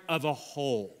part of a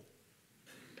whole.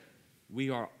 We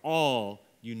are all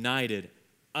united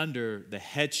under the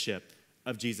headship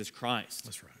of Jesus Christ.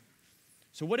 That's right.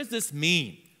 So what does this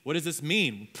mean? What does this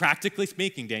mean? Practically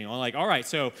speaking, Daniel, like, all right,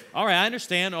 I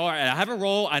understand. All right, I have a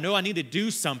role. I know I need to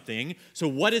do something. So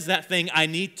what is that thing I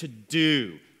need to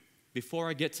do? Before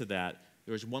I get to that,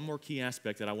 there's one more key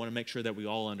aspect that I want to make sure that we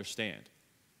all understand.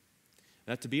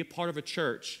 That to be a part of a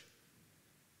church,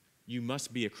 you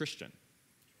must be a Christian.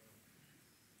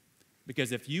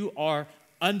 Because if you are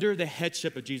under the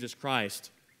headship of Jesus Christ,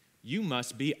 you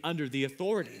must be under the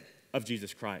authority of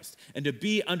Jesus Christ. And to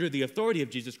be under the authority of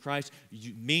Jesus Christ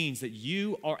means that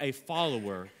you are a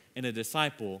follower and a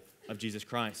disciple of Jesus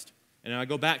Christ. And I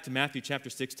go back to Matthew chapter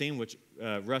 16, which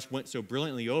Russ went so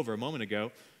brilliantly over a moment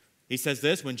ago. He says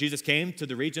this, when Jesus came to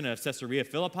the region of Caesarea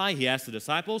Philippi, he asked the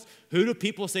disciples, who do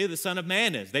people say the Son of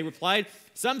Man is? They replied,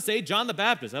 some say John the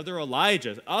Baptist, others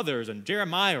Elijah, others and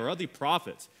Jeremiah or other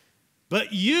prophets.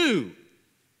 But you,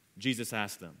 Jesus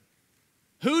asked them,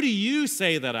 who do you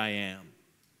say that I am?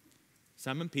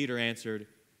 Simon Peter answered,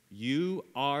 you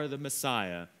are the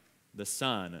Messiah, the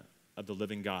Son of the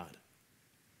living God.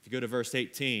 If you go to verse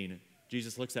 18,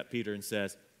 Jesus looks at Peter and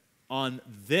says, on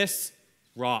this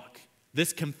rock,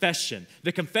 this confession,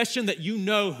 the confession that you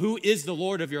know who is the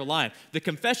Lord of your life, the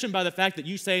confession by the fact that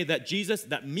you say that Jesus,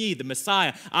 that me, the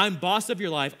Messiah, I'm boss of your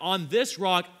life, on this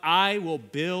rock I will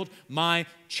build my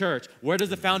church. Where does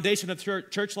the foundation of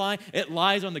church lie? It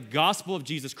lies on the gospel of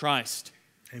Jesus Christ.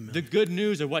 Amen. The good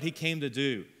news of what he came to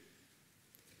do.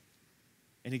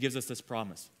 And he gives us this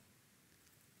promise.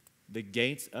 The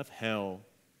gates of hell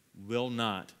will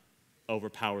not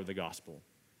overpower the gospel.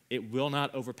 It will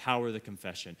not overpower the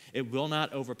confession. It will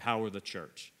not overpower the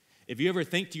church. If you ever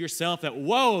think to yourself that,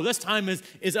 whoa, this time is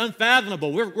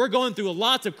unfathomable. We're going through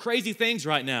lots of crazy things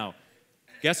right now.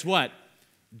 Guess what?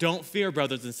 Don't fear,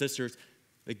 brothers and sisters.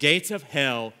 The gates of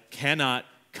hell cannot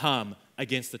come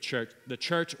against the church. The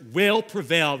church will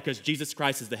prevail because Jesus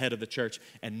Christ is the head of the church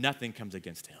and nothing comes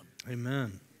against him.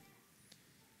 Amen.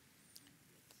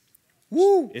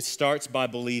 Woo! It starts by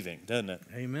believing, doesn't it?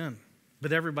 Amen.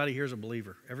 But everybody here is a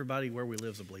believer. Everybody where we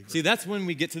live is a believer. See, that's when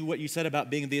we get to what you said about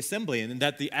being the assembly, and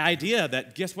that the idea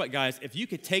that, guess what, guys? If you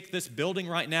could take this building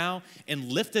right now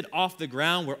and lift it off the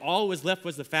ground where all was left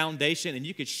was the foundation, and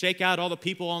you could shake out all the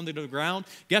people onto the ground,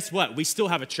 guess what? We still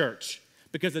have a church.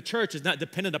 Because the church is not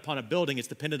dependent upon a building, it's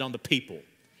dependent on the people.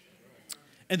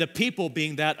 And the people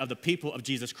being that of the people of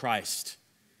Jesus Christ.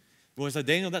 Well, so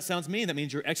Daniel, that sounds mean. That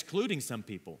means you're excluding some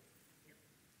people.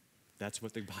 That's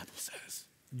what the Bible says.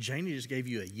 Janie just gave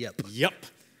you a yep. Yep.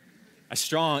 A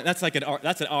strong, that's an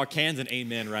Arkansan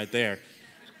amen right there.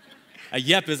 A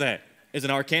yep is an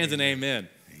Arkansan amen.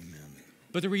 Amen.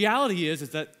 But the reality is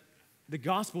that the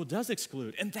gospel does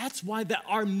exclude. And that's why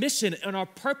our mission and our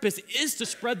purpose is to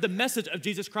spread the message of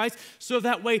Jesus Christ so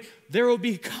that way there will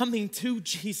be coming to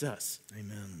Jesus.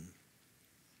 Amen.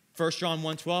 1 John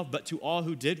 1:12, but to all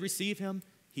who did receive him,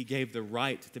 he gave the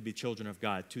right to be children of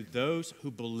God, to those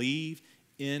who believe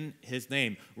in his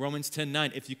name. Romans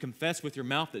 10:9, if you confess with your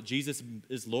mouth that Jesus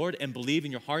is Lord and believe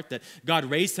in your heart that God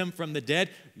raised him from the dead,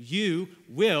 you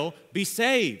will be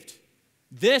saved.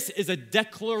 This is a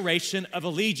declaration of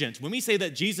allegiance. When we say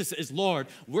that Jesus is Lord,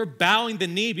 we're bowing the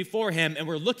knee before him and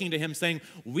we're looking to him saying,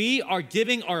 we are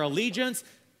giving our allegiance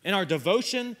and our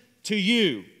devotion to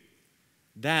you.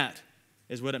 That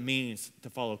is what it means to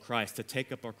follow Christ, to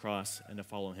take up our cross and to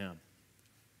follow him.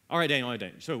 All right, Daniel.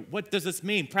 So what does this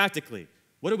mean practically?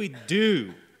 What do we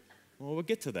do? Well, we'll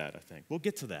get to that, I think. We'll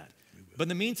get to that. But in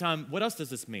the meantime, what else does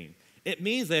this mean? It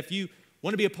means that if you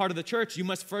want to be a part of the church, you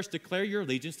must first declare your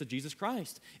allegiance to Jesus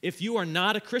Christ. If you are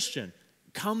not a Christian,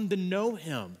 come to know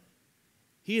him.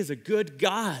 He is a good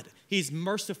God. He's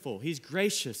merciful. He's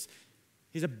gracious.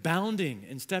 He's abounding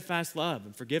in steadfast love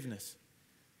and forgiveness.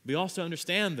 We also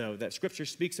understand, though, that Scripture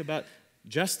speaks about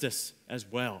justice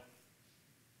as well.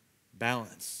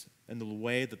 Balance in the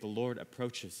way that the Lord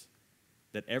approaches,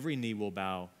 that every knee will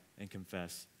bow and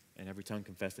confess, and every tongue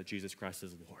confess that Jesus Christ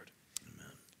is Lord.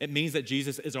 Amen. It means that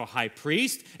Jesus is our high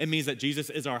priest. It means that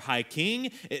Jesus is our high king.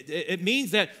 It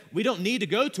means that we don't need to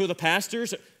go to the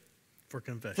pastors for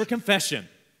confession.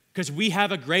 Because we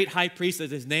have a great high priest,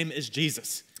 that his name is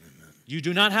Jesus. Amen. You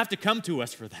do not have to come to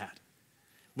us for that.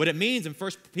 What it means in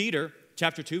 1 Peter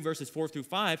chapter 2, verses 4 through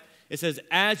 5, it says,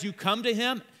 as you come to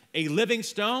him, a living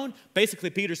stone. Basically,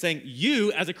 Peter's saying,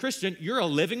 you as a Christian, you're a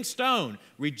living stone,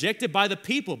 rejected by the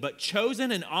people, but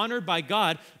chosen and honored by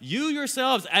God. You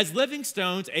yourselves, as living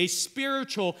stones, a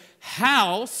spiritual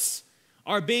house,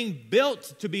 are being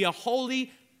built to be a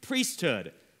holy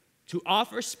priesthood, to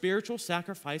offer spiritual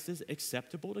sacrifices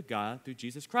acceptable to God through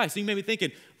Jesus Christ. So you may be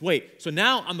thinking, wait, so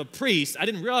now I'm a priest. I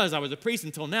didn't realize I was a priest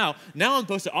until now. Now I'm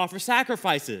supposed to offer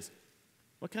sacrifices.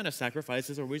 What kind of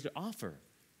sacrifices are we to offer?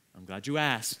 I'm glad you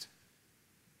asked.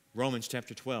 Romans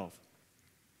chapter 12.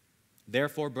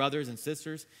 Therefore, brothers and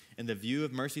sisters, in the view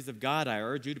of mercies of God, I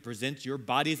urge you to present your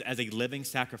bodies as a living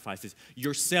sacrifices,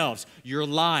 yourselves, your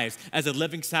lives as a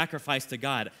living sacrifice to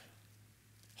God,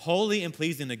 holy and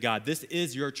pleasing to God. This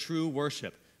is your true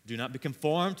worship. Do not be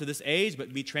conformed to this age,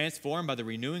 but be transformed by the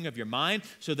renewing of your mind,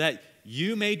 so that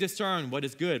you may discern what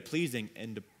is good, pleasing,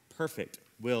 and the perfect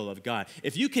will of God.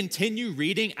 If you continue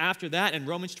reading after that in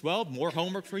Romans 12, more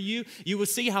homework for you, you will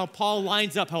see how Paul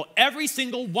lines up how every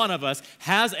single one of us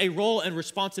has a role and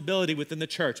responsibility within the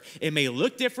church. It may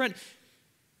look different,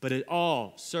 but it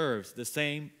all serves the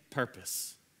same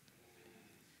purpose.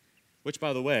 Which,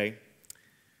 by the way,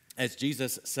 as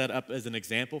Jesus set up as an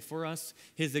example for us,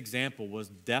 his example was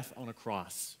death on a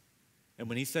cross. And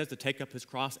when he says to take up his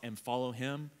cross and follow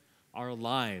him, our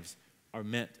lives are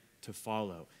meant to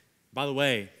follow. By the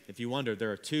way, if you wonder,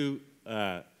 there are two,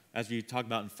 as we talk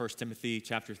about in 1 Timothy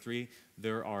chapter 3,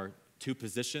 there are two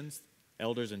positions,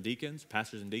 elders and deacons,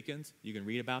 pastors and deacons. You can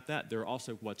read about that. There are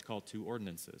also what's called two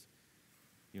ordinances.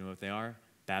 You know what they are?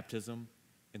 Baptism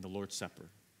and the Lord's Supper.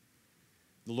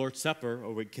 The Lord's Supper,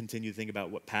 or we continue to think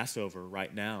about what Passover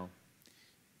right now.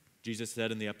 Jesus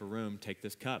said in the upper room, take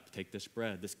this cup, take this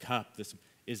bread. This cup, this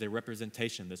is a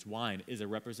representation, this wine is a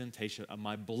representation of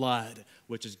my blood,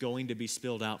 which is going to be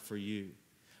spilled out for you.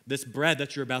 This bread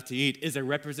that you're about to eat is a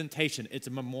representation. It's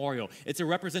a memorial. It's a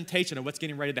representation of what's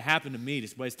getting ready to happen to me.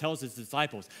 This is what he tells his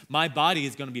disciples. My body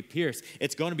is going to be pierced.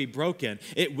 It's going to be broken.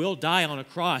 It will die on a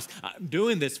cross. I'm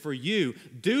doing this for you.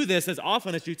 Do this as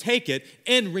often as you take it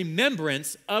in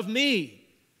remembrance of me.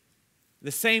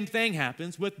 The same thing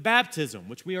happens with baptism,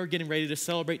 which we are getting ready to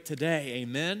celebrate today.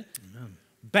 Amen? Amen.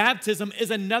 Baptism is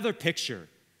another picture.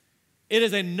 It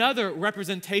is another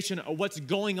representation of what's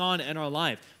going on in our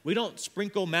life. We don't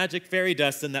sprinkle magic fairy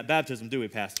dust in that baptism, do we,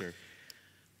 Pastor?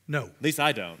 No. At least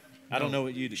I don't. I don't know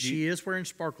what you do. She is wearing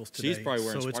sparkles today. She's probably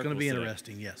wearing sparkles so it's going to be today.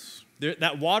 interesting, yes.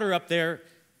 That water up there,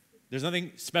 there's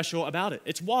nothing special about it.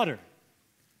 It's water.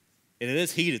 And it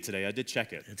is heated today. I did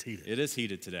check it. It's heated. It is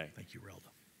heated today. Thank you, Relda.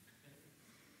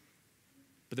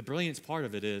 But the brilliance part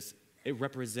of it is it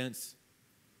represents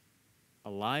a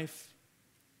life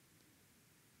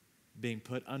being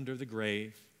put under the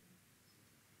grave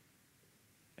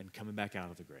and coming back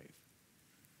out of the grave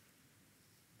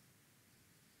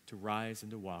to rise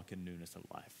and to walk in newness of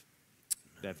life.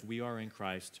 That if we are in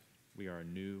Christ, we are a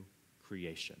new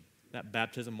creation. That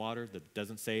baptism water that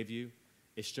doesn't save you,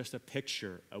 it's just a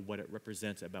picture of what it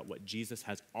represents about what Jesus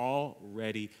has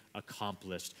already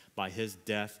accomplished by his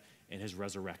death and his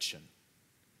resurrection.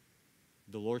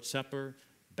 The Lord's Supper,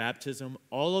 baptism,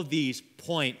 all of these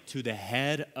point to the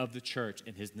head of the church,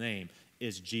 and his name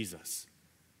is Jesus,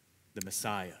 the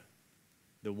Messiah,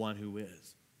 the one who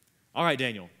is. All right,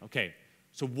 Daniel, okay.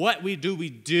 So what we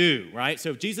do, right?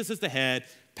 So Jesus is the head,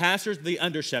 pastors the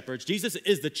under shepherds, Jesus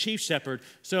is the chief shepherd.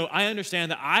 So I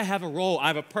understand that I have a role, I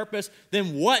have a purpose.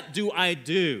 Then what do I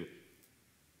do?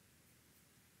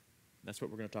 That's what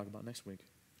we're going to talk about next week.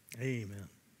 Amen.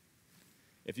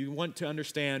 If you want to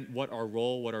understand what our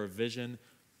role, what our vision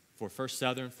for First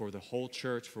Southern, for the whole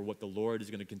church, for what the Lord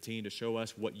is going to continue to show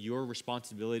us, what your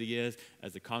responsibility is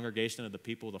as the congregation of the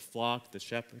people, the flock, the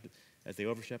shepherd, as the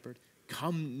over-shepherd,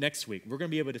 come next week. We're going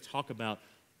to be able to talk about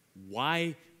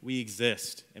why we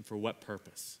exist and for what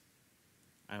purpose.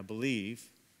 I believe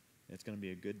it's going to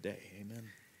be a good day. Amen.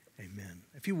 Amen.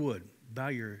 If you would, bow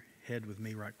your head with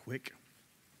me right quick.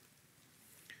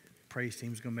 Praise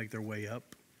team's going to make their way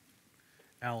up.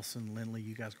 Allison, Lindley,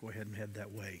 you guys go ahead and head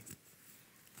that way.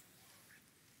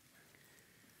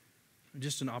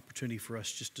 Just an opportunity for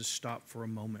us just to stop for a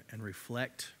moment and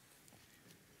reflect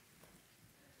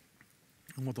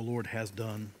on what the Lord has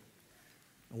done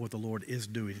and what the Lord is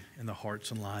doing in the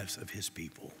hearts and lives of his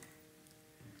people.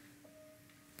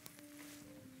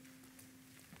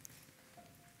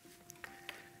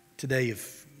 Today,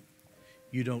 if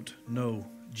you don't know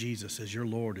Jesus as your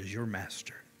Lord, as your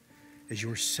Master, as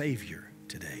your Savior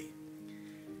today,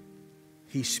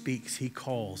 he speaks, he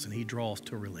calls, and he draws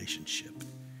to a relationship.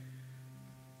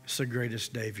 It's the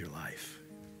greatest day of your life.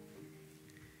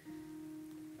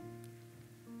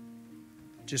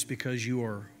 Just because you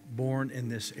are born in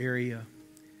this area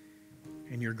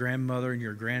and your grandmother and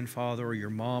your grandfather or your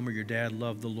mom or your dad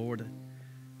loved the Lord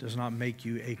does not make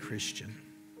you a Christian.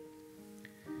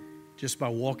 Just by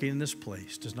walking in this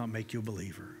place does not make you a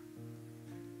believer.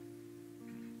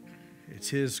 It's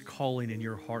his calling in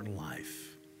your heart and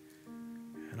life,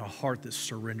 and a heart that's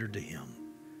surrendered to him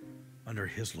under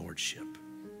his lordship.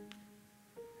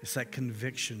 It's that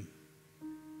conviction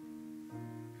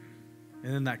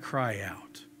and then that cry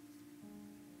out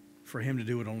for him to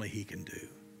do what only he can do.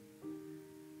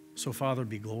 So, Father,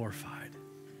 be glorified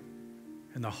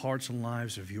in the hearts and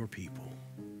lives of your people,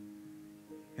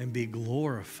 and be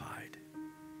glorified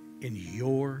in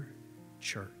your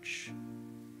church.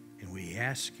 And we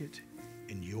ask it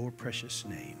in your precious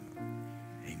name.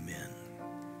 Amen.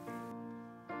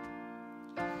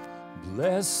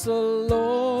 Bless the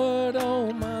Lord,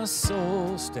 oh my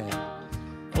soul, stand.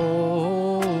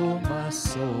 Oh my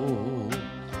soul,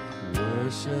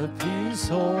 worship His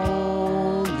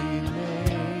holy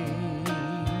name.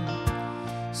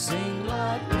 Sing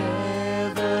like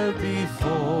never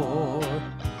before.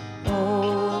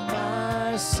 Oh,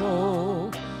 my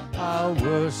soul, I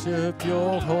worship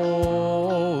Your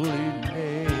holy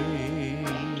name.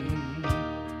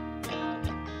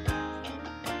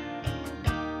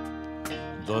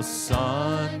 The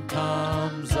sun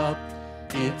comes up,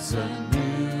 it's a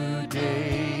new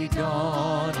day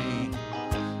dawning.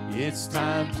 It's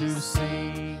time to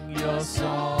sing Your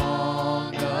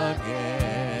song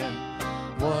again.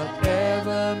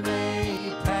 Whatever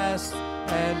may pass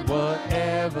and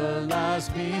whatever lies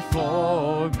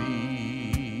before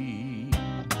me,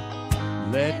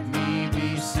 let me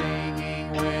be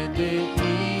singing when the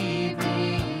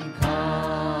evening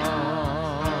comes.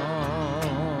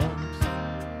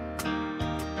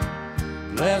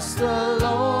 Bless the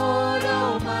Lord,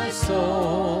 oh my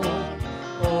soul,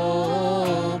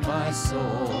 oh my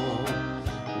soul,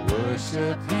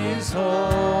 worship His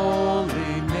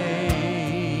holy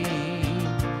name.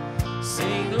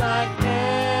 Sing like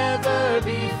never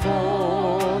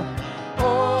before,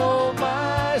 oh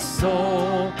my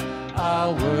soul,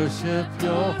 I worship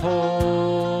Your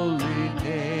holy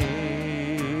name.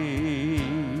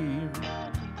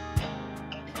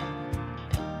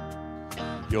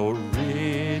 You're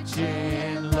rich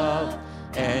in love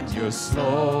and You're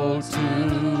slow to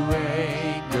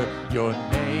anger. Your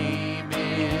name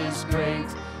is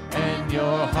great and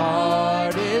Your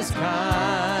heart is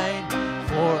kind.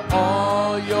 For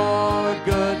all Your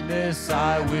goodness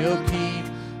I will keep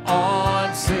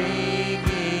on singing.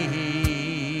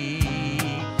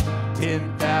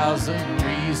 10,000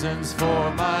 reasons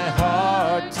for my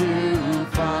heart to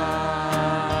find.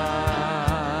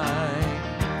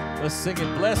 Let's sing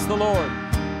it. Bless the Lord.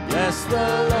 Bless the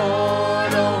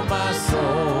Lord, oh my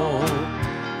soul,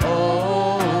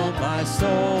 oh my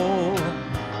soul,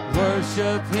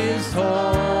 worship His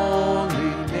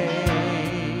holy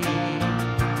name,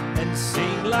 and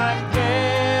sing like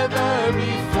never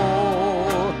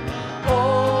before.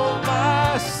 Oh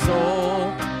my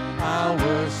soul, I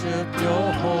worship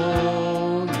Your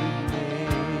holy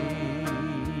name.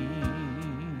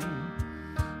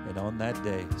 And on that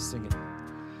day, sing it.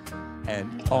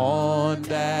 And on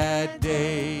that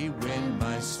day when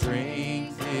my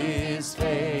strength is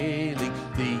failing,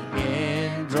 the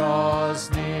end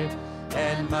draws near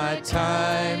and my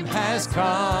time has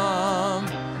come,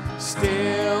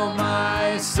 still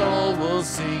my soul will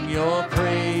sing Your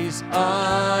praise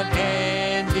unending.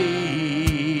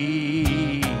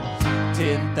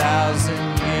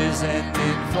 10,000 years and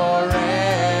then forevermore.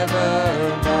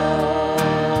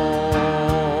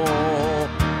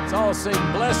 Let's all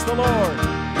sing, bless the Lord.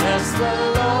 Bless the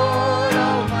Lord,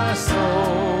 oh my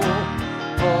soul,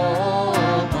 oh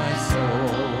my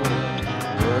soul,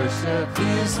 worship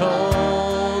His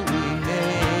holy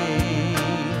name.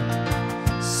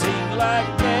 Sing like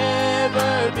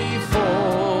never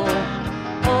before,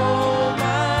 oh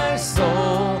my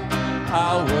soul,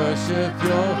 I'll worship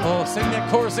Your holy. Sing that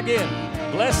chorus again.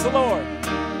 Bless the Lord.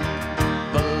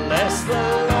 Bless the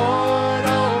Lord,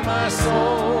 oh my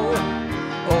soul,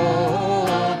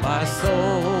 oh my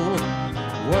soul,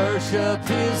 worship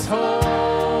His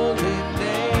holy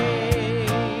name.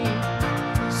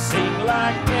 Sing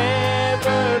like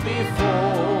never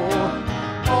before,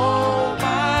 oh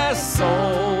my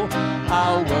soul,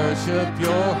 I'll worship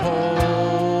Your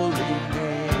holy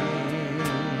name.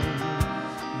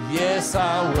 Yes,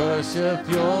 I worship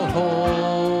Your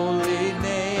holy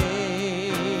name.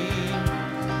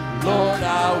 Lord,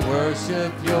 I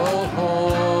worship Your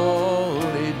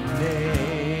holy name.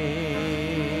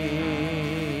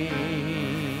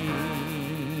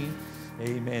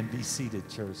 Amen. Be seated,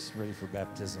 church. Ready for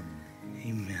baptism.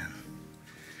 Amen.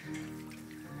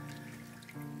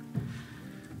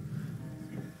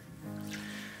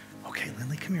 Okay,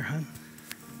 Lindley, come here, hon.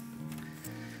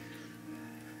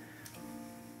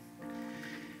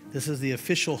 This is the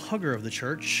official hugger of the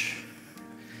church.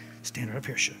 Stand right up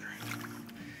here, sugar.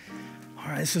 All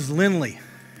right, this is Lindley.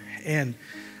 And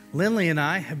Lindley and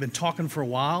I have been talking for a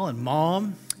while, and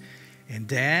Mom and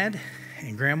Dad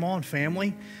and Grandma and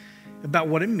family, about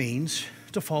what it means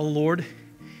to follow the Lord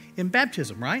in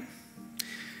baptism, right?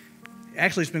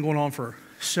 Actually, it's been going on for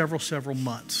several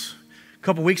months. A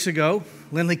couple weeks ago,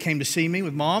 Lindley came to see me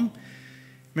with Mom.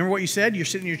 Remember what you said? You're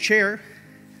sitting in your chair.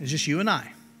 It's just you and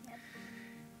I.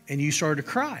 And you started to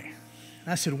cry.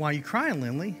 And I said, why are you crying,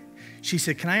 Lindley? She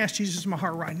said, can I ask Jesus in my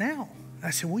heart right now? And I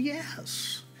said, well,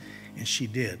 yes. And she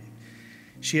did.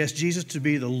 She asked Jesus to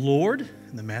be the Lord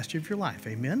and the master of your life.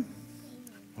 Amen?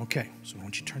 Okay, so why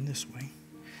don't you turn this way?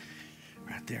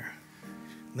 Right there.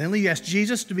 Lindley, you asked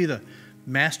Jesus to be the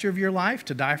master of your life,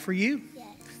 to die for you? Yes.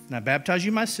 And I baptize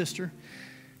you, my sister, in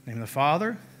the name of the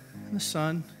Father, and the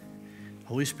Son,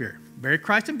 Holy Spirit. Buried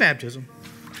Christ in baptism.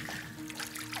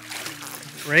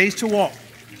 Raised to walk.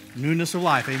 Newness of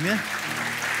life. Amen.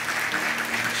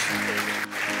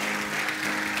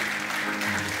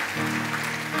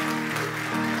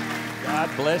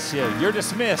 God bless you. You're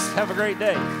dismissed. Have a great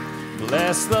day.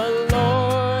 Bless the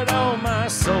Lord, oh my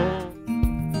soul.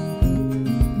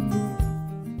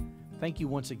 Thank you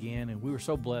once again, and we were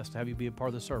so blessed to have you be a part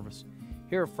of the service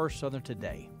here at First Southern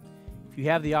today. If you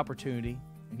have the opportunity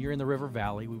and you're in the River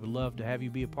Valley, we would love to have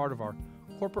you be a part of our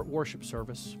corporate worship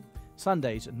service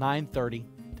Sundays at 9:30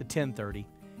 to 10:30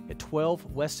 at 12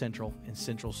 West Central in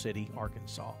Central City,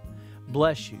 Arkansas.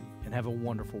 Bless you and have a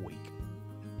wonderful week.